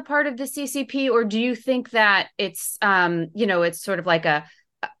effort on the part of the CCP, or do you think that it's, it's sort of like a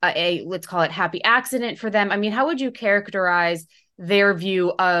let's call it happy accident for them? I mean, how would you characterize their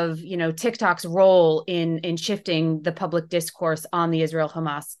view of, TikTok's role in shifting the public discourse on the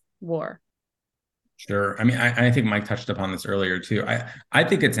Israel-Hamas war? Sure. I mean, I think Mike touched upon this earlier too. I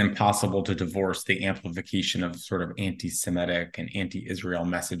think it's impossible to divorce the amplification of sort of anti-Semitic and anti-Israel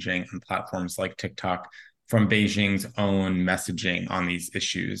messaging on platforms like TikTok from Beijing's own messaging on these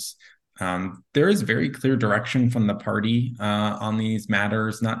issues. There is very clear direction from the party on these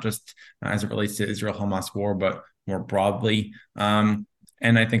matters, not just as it relates to Israel-Hamas war, but more broadly. And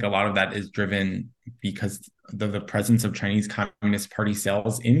I think a lot of that is driven because the presence of Chinese Communist Party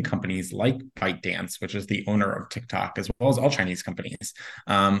cells in companies like ByteDance, which is the owner of TikTok, as well as all Chinese companies,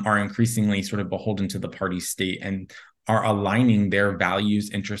 are increasingly sort of beholden to the party state and are aligning their values,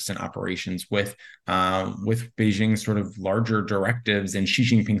 interests, and operations with Beijing's sort of larger directives and Xi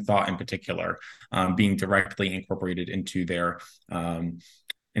Jinping thought in particular, being directly incorporated into their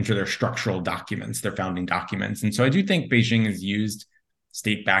structural documents, their founding documents. And so I do think Beijing has used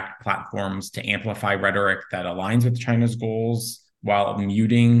state-backed platforms to amplify rhetoric that aligns with China's goals while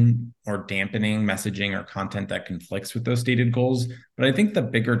muting or dampening messaging or content that conflicts with those stated goals. But I think the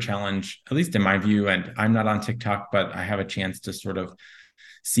bigger challenge, at least in my view, and I'm not on TikTok, but I have a chance to sort of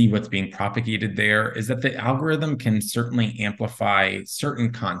see what's being propagated there, is that the algorithm can certainly amplify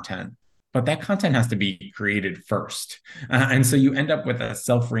certain content, but that content has to be created first. And so you end up with a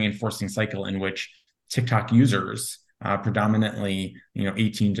self-reinforcing cycle in which TikTok users, predominantly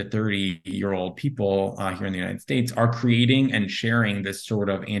 18 to 30-year-old people here in the United States, are creating and sharing this sort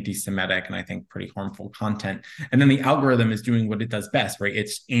of anti-Semitic and I think pretty harmful content. And then the algorithm is doing what it does best, right?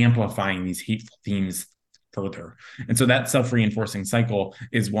 It's amplifying these hateful themes further. And so that self-reinforcing cycle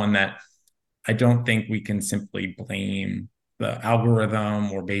is one that I don't think we can simply blame the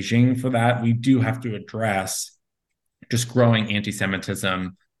algorithm or Beijing for that. We do have to address just growing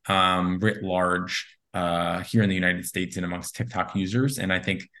anti-Semitism writ large here in the United States and amongst TikTok users. And I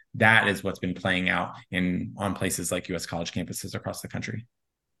think that is what's been playing out on places like U.S. college campuses across the country.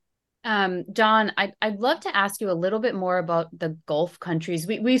 Don, I'd love to ask you a little bit more about the Gulf countries.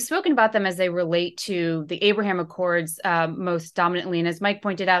 We've spoken about them as they relate to the Abraham Accords most dominantly. And as Mike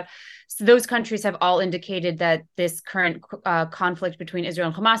pointed out, so those countries have all indicated that this current conflict between Israel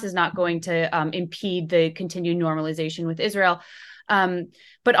and Hamas is not going to impede the continued normalization with Israel.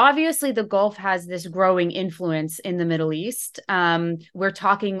 But obviously the Gulf has this growing influence in the Middle East. We're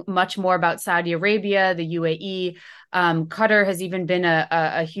talking much more about Saudi Arabia, the UAE. Qatar has even been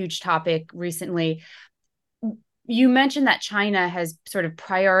a huge topic recently. You mentioned that China has sort of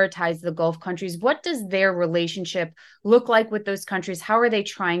prioritized the Gulf countries. What does their relationship look like with those countries? How are they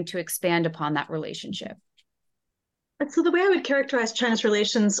trying to expand upon that relationship? And so the way I would characterize China's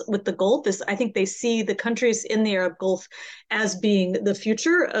relations with the Gulf is I think they see the countries in the Arab Gulf as being the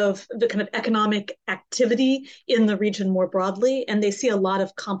future of the kind of economic activity in the region more broadly. And they see a lot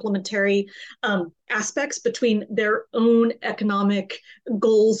of complementary aspects between their own economic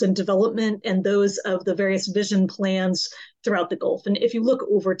goals and development and those of the various vision plans throughout the Gulf. And if you look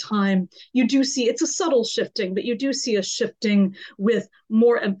over time, you do see it's a subtle shifting, but you do see a shifting with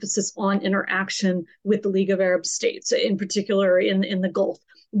more emphasis on interaction with the League of Arab States, in particular in the Gulf,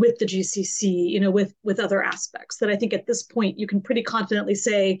 with the GCC, with other aspects that I think at this point you can pretty confidently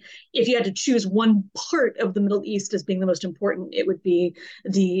say, if you had to choose one part of the Middle East as being the most important, it would be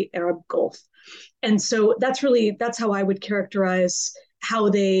the Arab Gulf. And so that's how I would characterize how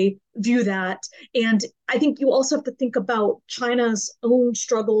they view that. And I think you also have to think about China's own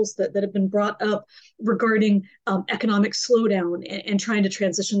struggles that have been brought up regarding economic slowdown and trying to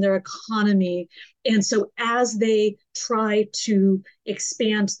transition their economy. And so as they try to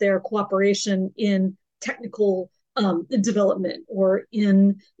expand their cooperation in technical development or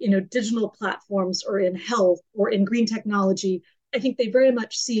in digital platforms or in health or in green technology, I think they very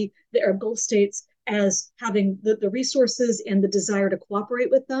much see the Arab Gulf states as having the resources and the desire to cooperate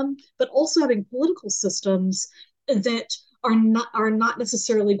with them, but also having political systems that are not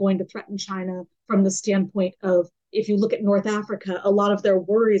necessarily going to threaten China from the standpoint of, if you look at North Africa, a lot of their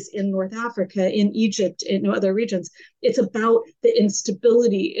worries in North Africa, in Egypt, in other regions, it's about the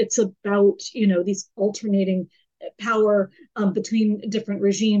instability. It's about, these alternating power between different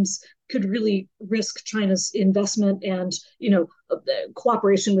regimes could really risk China's investment and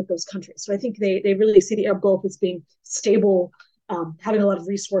cooperation with those countries. So I think they really see the Arab Gulf as being stable, having a lot of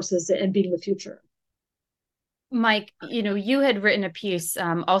resources, and being the future. Mike, you had written a piece,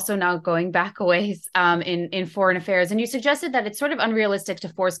 also now going back a ways, in Foreign Affairs, and you suggested that it's sort of unrealistic to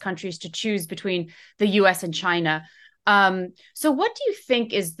force countries to choose between the U.S. and China. So what do you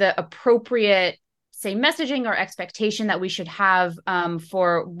think is the appropriate, say, messaging or expectation that we should have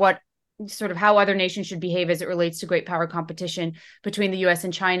for what sort of how other nations should behave as it relates to great power competition between the U.S.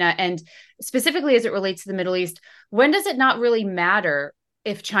 and China, and specifically as it relates to the Middle East? When does it not really matter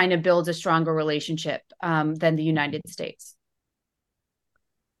if China builds a stronger relationship than the United States?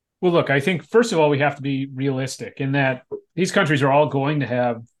 Well, look, I think, first of all, we have to be realistic in that these countries are all going to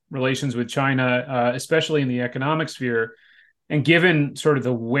have relations with China, especially in the economic sphere. And given sort of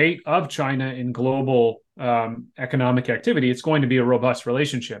the weight of China in global economic activity, it's going to be a robust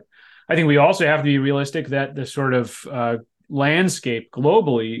relationship. I think we also have to be realistic that the sort of landscape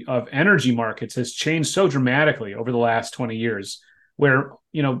globally of energy markets has changed so dramatically over the last 20 years, where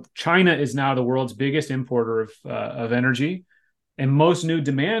China is now the world's biggest importer of energy, and most new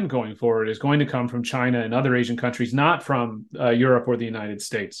demand going forward is going to come from China and other Asian countries, not from Europe or the United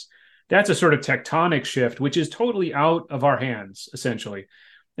States. That's a sort of tectonic shift, which is totally out of our hands, essentially.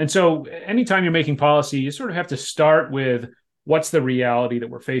 And so anytime you're making policy, you sort of have to start with what's the reality that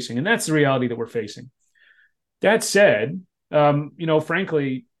we're facing, and that's the reality that we're facing. That said,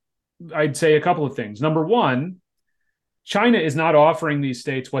 frankly, I'd say a couple of things. Number one, China is not offering these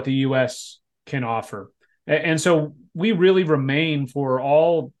states what the U.S. can offer. And so we really remain, for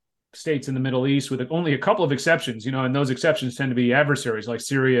all states in the Middle East, with only a couple of exceptions, and those exceptions tend to be adversaries like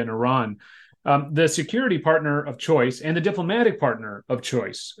Syria and Iran, the security partner of choice and the diplomatic partner of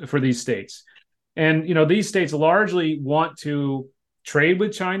choice for these states. And, these states largely want to trade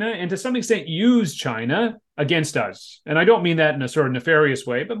with China and to some extent use China against us. And I don't mean that in a sort of nefarious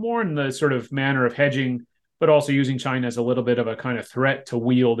way, but more in the sort of manner of hedging, but also using China as a little bit of a kind of threat to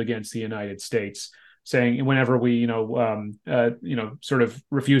wield against the United States, saying whenever we, sort of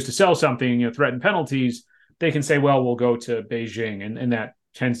refuse to sell something, threaten penalties, they can say, well, we'll go to Beijing, and that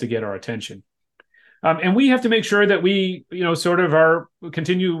tends to get our attention. And we have to make sure that we, sort of are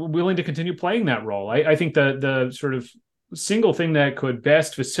willing to continue playing that role. I think the sort of single thing that could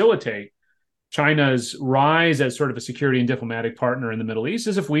best facilitate China's rise as sort of a security and diplomatic partner in the Middle East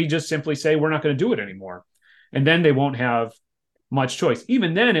is if we just simply say we're not going to do it anymore. And then they won't have much choice.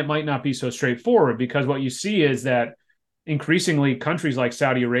 Even then, it might not be so straightforward, because what you see is that increasingly countries like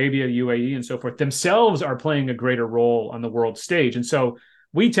Saudi Arabia, UAE, and so forth themselves are playing a greater role on the world stage. And so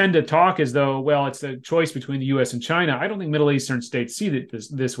we tend to talk as though, well, it's the choice between the U.S. and China. I don't think Middle Eastern states see it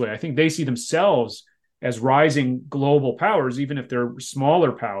this way. I think they see themselves as rising global powers, even if they're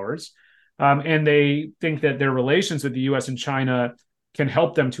smaller powers. And they think that their relations with the U.S. and China can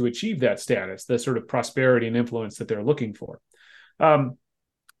help them to achieve that status, the sort of prosperity and influence that they're looking for.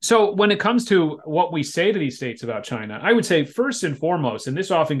 So when it comes to what we say to these states about China, I would say first and foremost, and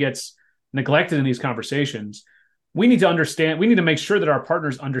this often gets neglected in these conversations, we need to make sure that our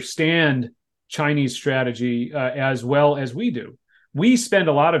partners understand Chinese strategy as well as we do. We spend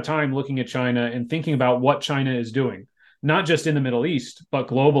a lot of time looking at China and thinking about what China is doing, not just in the Middle East, but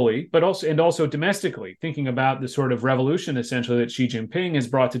globally, but also domestically, thinking about the sort of revolution essentially that Xi Jinping has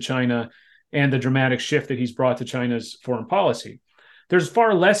brought to China and the dramatic shift that he's brought to China's foreign policy. There's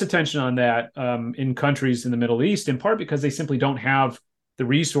far less attention on that in countries in the Middle East, in part because they simply don't have the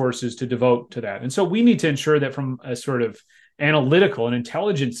resources to devote to that. And so we need to ensure that from a sort of analytical and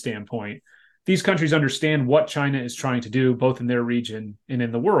intelligence standpoint, these countries understand what China is trying to do, both in their region and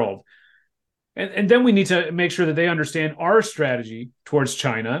in the world. And then we need to make sure that they understand our strategy towards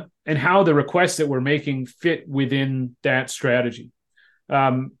China and how the requests that we're making fit within that strategy.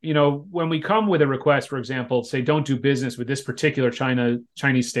 When we come with a request, for example, say, don't do business with this particular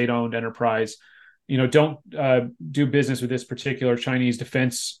Chinese state-owned enterprise, don't do business with this particular Chinese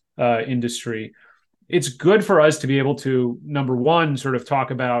defense industry. It's good for us to be able to, number one, sort of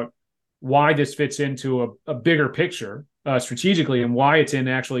talk about why this fits into a bigger picture strategically, and why it's in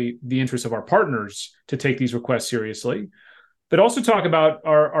actually the interest of our partners to take these requests seriously, but also talk about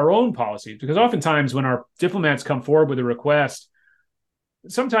our own policies, because oftentimes when our diplomats come forward with a request,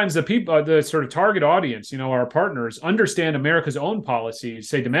 sometimes the people, the sort of target audience, our partners, understand America's own policies,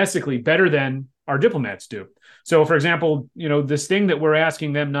 say domestically, better than our diplomats do. So, for example, this thing that we're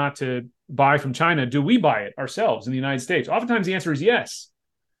asking them not to buy from China, do we buy it ourselves in the United States? Oftentimes the answer is yes.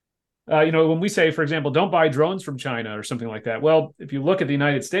 When we say, for example, don't buy drones from China or something like that, well, if you look at the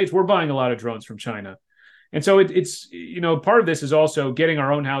United States, we're buying a lot of drones from China. And so it's, part of this is also getting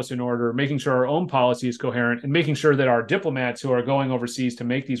our own house in order, making sure our own policy is coherent, and making sure that our diplomats who are going overseas to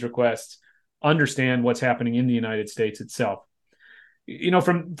make these requests understand what's happening in the United States itself.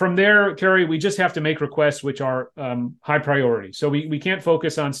 From there, Carrie, we just have to make requests which are high priority. So we can't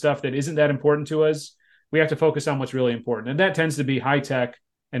focus on stuff that isn't that important to us. We have to focus on what's really important. And that tends to be high tech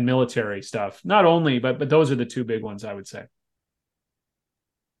and military stuff. Not only, but those are the two big ones, I would say.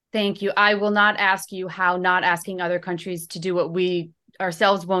 Thank you. I will not ask you how not asking other countries to do what we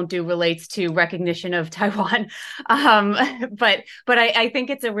ourselves won't do relates to recognition of Taiwan. But I think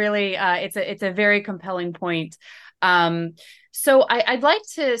it's a really it's a very compelling point. So I'd like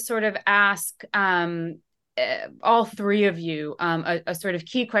to sort of ask all three of you a sort of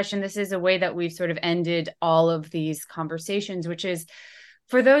key question. This is a way that we've sort of ended all of these conversations, which is,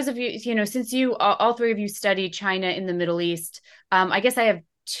 for those of you, since you all three of you study China in the Middle East, I guess I have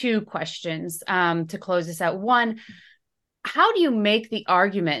two questions to close this out. One, how do you make the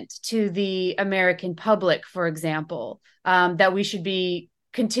argument to the American public, for example, that we should be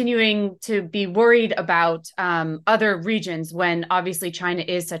continuing to be worried about other regions when obviously China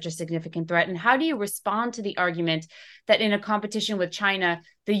is such a significant threat? And how do you respond to the argument that in a competition with China,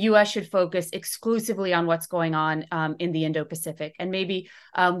 the U.S. should focus exclusively on what's going on in the Indo-Pacific? And maybe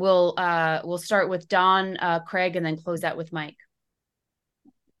we'll start with Don, Craig, and then close out with Mike.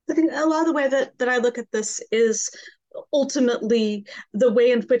 I think a lot of the way that I look at this is ultimately the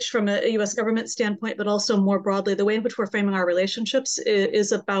way in which, from a U.S. government standpoint, but also more broadly, the way in which we're framing our relationships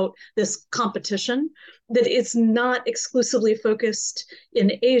is about this competition, that it's not exclusively focused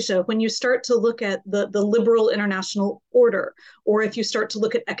in Asia. When you start to look at the liberal international order, or if you start to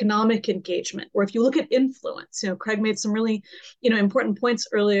look at economic engagement, or if you look at influence, Craig made some really, important points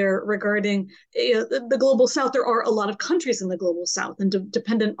earlier regarding the global South. There are a lot of countries in the global South, and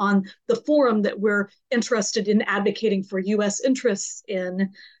dependent on the forum that we're interested in advocating for U.S. interests in,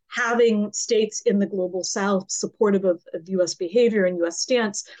 having states in the global South supportive of U.S. behavior and U.S.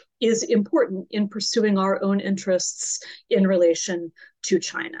 stance is important in pursuing our own interests in relation to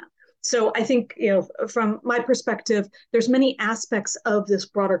China. So I think, from my perspective, there's many aspects of this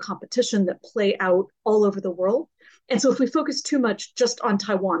broader competition that play out all over the world. And so if we focus too much just on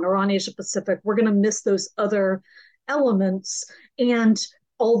Taiwan or on Asia Pacific, we're going to miss those other elements. And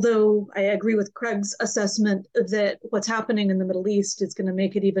although I agree with Craig's assessment that what's happening in the Middle East is going to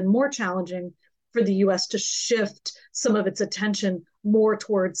make it even more challenging for the U.S. to shift some of its attention more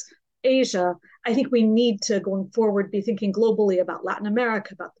towards Asia, I think we need to, going forward, be thinking globally about Latin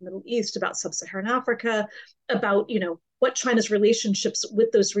America, about the Middle East, about Sub-Saharan Africa, about, what China's relationships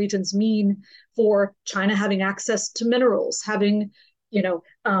with those regions mean for China having access to minerals, having,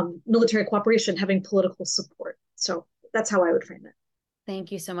 military cooperation, having political support. So that's how I would frame it.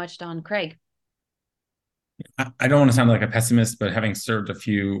 Thank you so much, Don. Craig. I don't want to sound like a pessimist, but having served a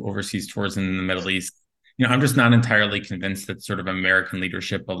few overseas tours in the Middle East, I'm just not entirely convinced that sort of American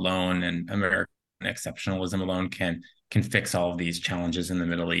leadership alone and American exceptionalism alone can fix all of these challenges in the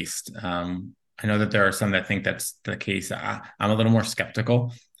Middle East. I know that there are some that think that's the case. I'm a little more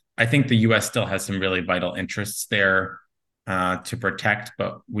skeptical. I think the U.S. still has some really vital interests there to protect,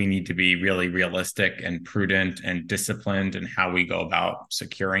 but we need to be really realistic and prudent and disciplined in how we go about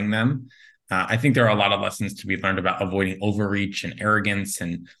securing them. I think there are a lot of lessons to be learned about avoiding overreach and arrogance,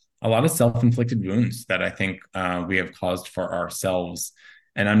 and a lot of self-inflicted wounds that I think we have caused for ourselves.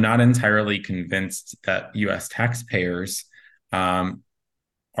 And I'm not entirely convinced that U.S. taxpayers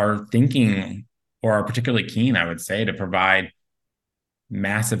are thinking or are particularly keen, I would say, to provide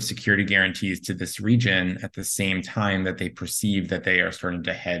massive security guarantees to this region at the same time that they perceive that they are starting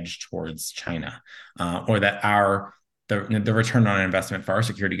to hedge towards China, or that the return on investment for our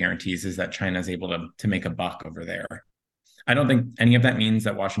security guarantees is that China is able to make a buck over there. I don't think any of that means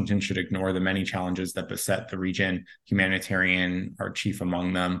that Washington should ignore the many challenges that beset the region, humanitarian are chief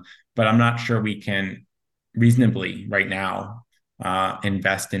among them. But I'm not sure we can reasonably right now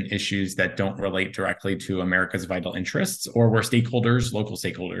invest in issues that don't relate directly to America's vital interests, or where stakeholders, local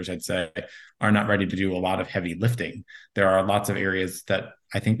stakeholders, I'd say, are not ready to do a lot of heavy lifting. There are lots of areas that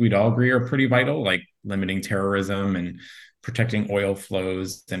I think we'd all agree are pretty vital, like limiting terrorism and protecting oil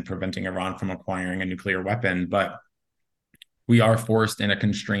flows and preventing Iran from acquiring a nuclear weapon. But we are forced in a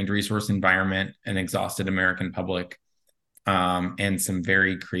constrained resource environment, an exhausted American public, and some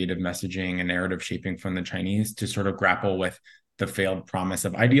very creative messaging and narrative shaping from the Chinese to sort of grapple with the failed promise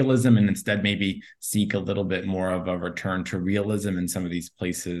of idealism and instead maybe seek a little bit more of a return to realism in some of these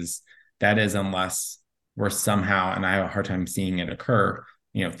places. That is, unless we're somehow, and I have a hard time seeing it occur,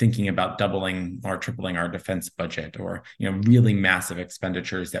 thinking about doubling or tripling our defense budget, or, really massive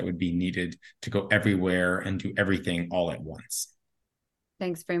expenditures that would be needed to go everywhere and do everything all at once.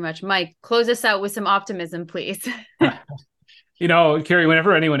 Thanks very much. Mike, close us out with some optimism, please. Carrie,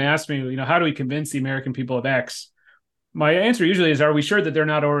 whenever anyone asks me, how do we convince the American people of X? My answer usually is, are we sure that they're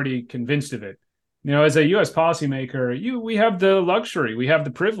not already convinced of it? As a U.S. policymaker, we have the luxury, we have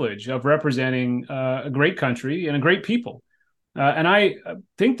the privilege of representing a great country and a great people. And I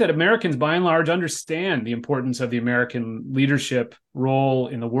think that Americans, by and large, understand the importance of the American leadership role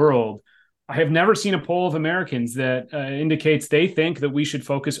in the world. I have never seen a poll of Americans that indicates they think that we should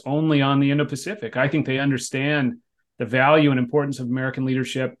focus only on the Indo-Pacific. I think they understand the value and importance of American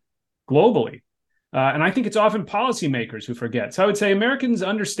leadership globally. And I think it's often policymakers who forget. So I would say Americans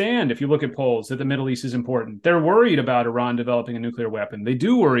understand, if you look at polls, that the Middle East is important. They're worried about Iran developing a nuclear weapon. They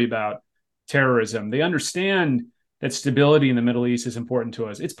do worry about terrorism. They understand that stability in the Middle East is important to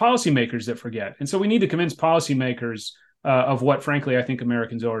us. It's policymakers that forget. And so we need to convince policymakers of what, frankly, I think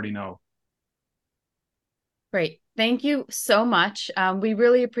Americans already know. Great. Thank you so much. We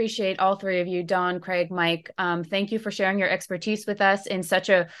really appreciate all three of you, Don, Craig, Mike. Thank you for sharing your expertise with us in such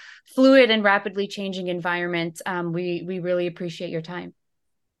a fluid and rapidly changing environment. We really appreciate your time.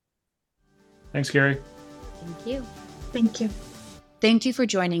 Thanks, Carrie. Thank you. Thank you. Thank you for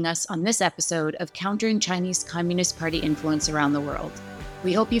joining us on this episode of Countering Chinese Communist Party Influence Around the World.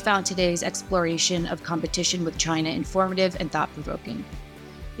 We hope you found today's exploration of competition with China informative and thought-provoking.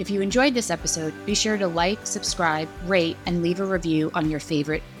 If you enjoyed this episode, be sure to like, subscribe, rate, and leave a review on your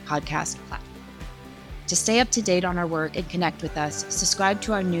favorite podcast platform. To stay up to date on our work and connect with us, subscribe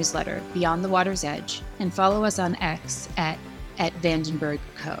to our newsletter, Beyond the Water's Edge, and follow us on X at Vandenberg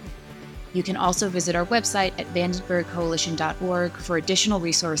Co. You can also visit our website at vandenbergcoalition.org for additional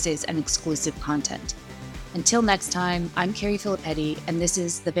resources and exclusive content. Until next time, I'm Carrie Filippetti, and this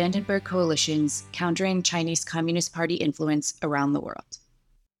is the Vandenberg Coalition's Countering Chinese Communist Party Influence Around the World.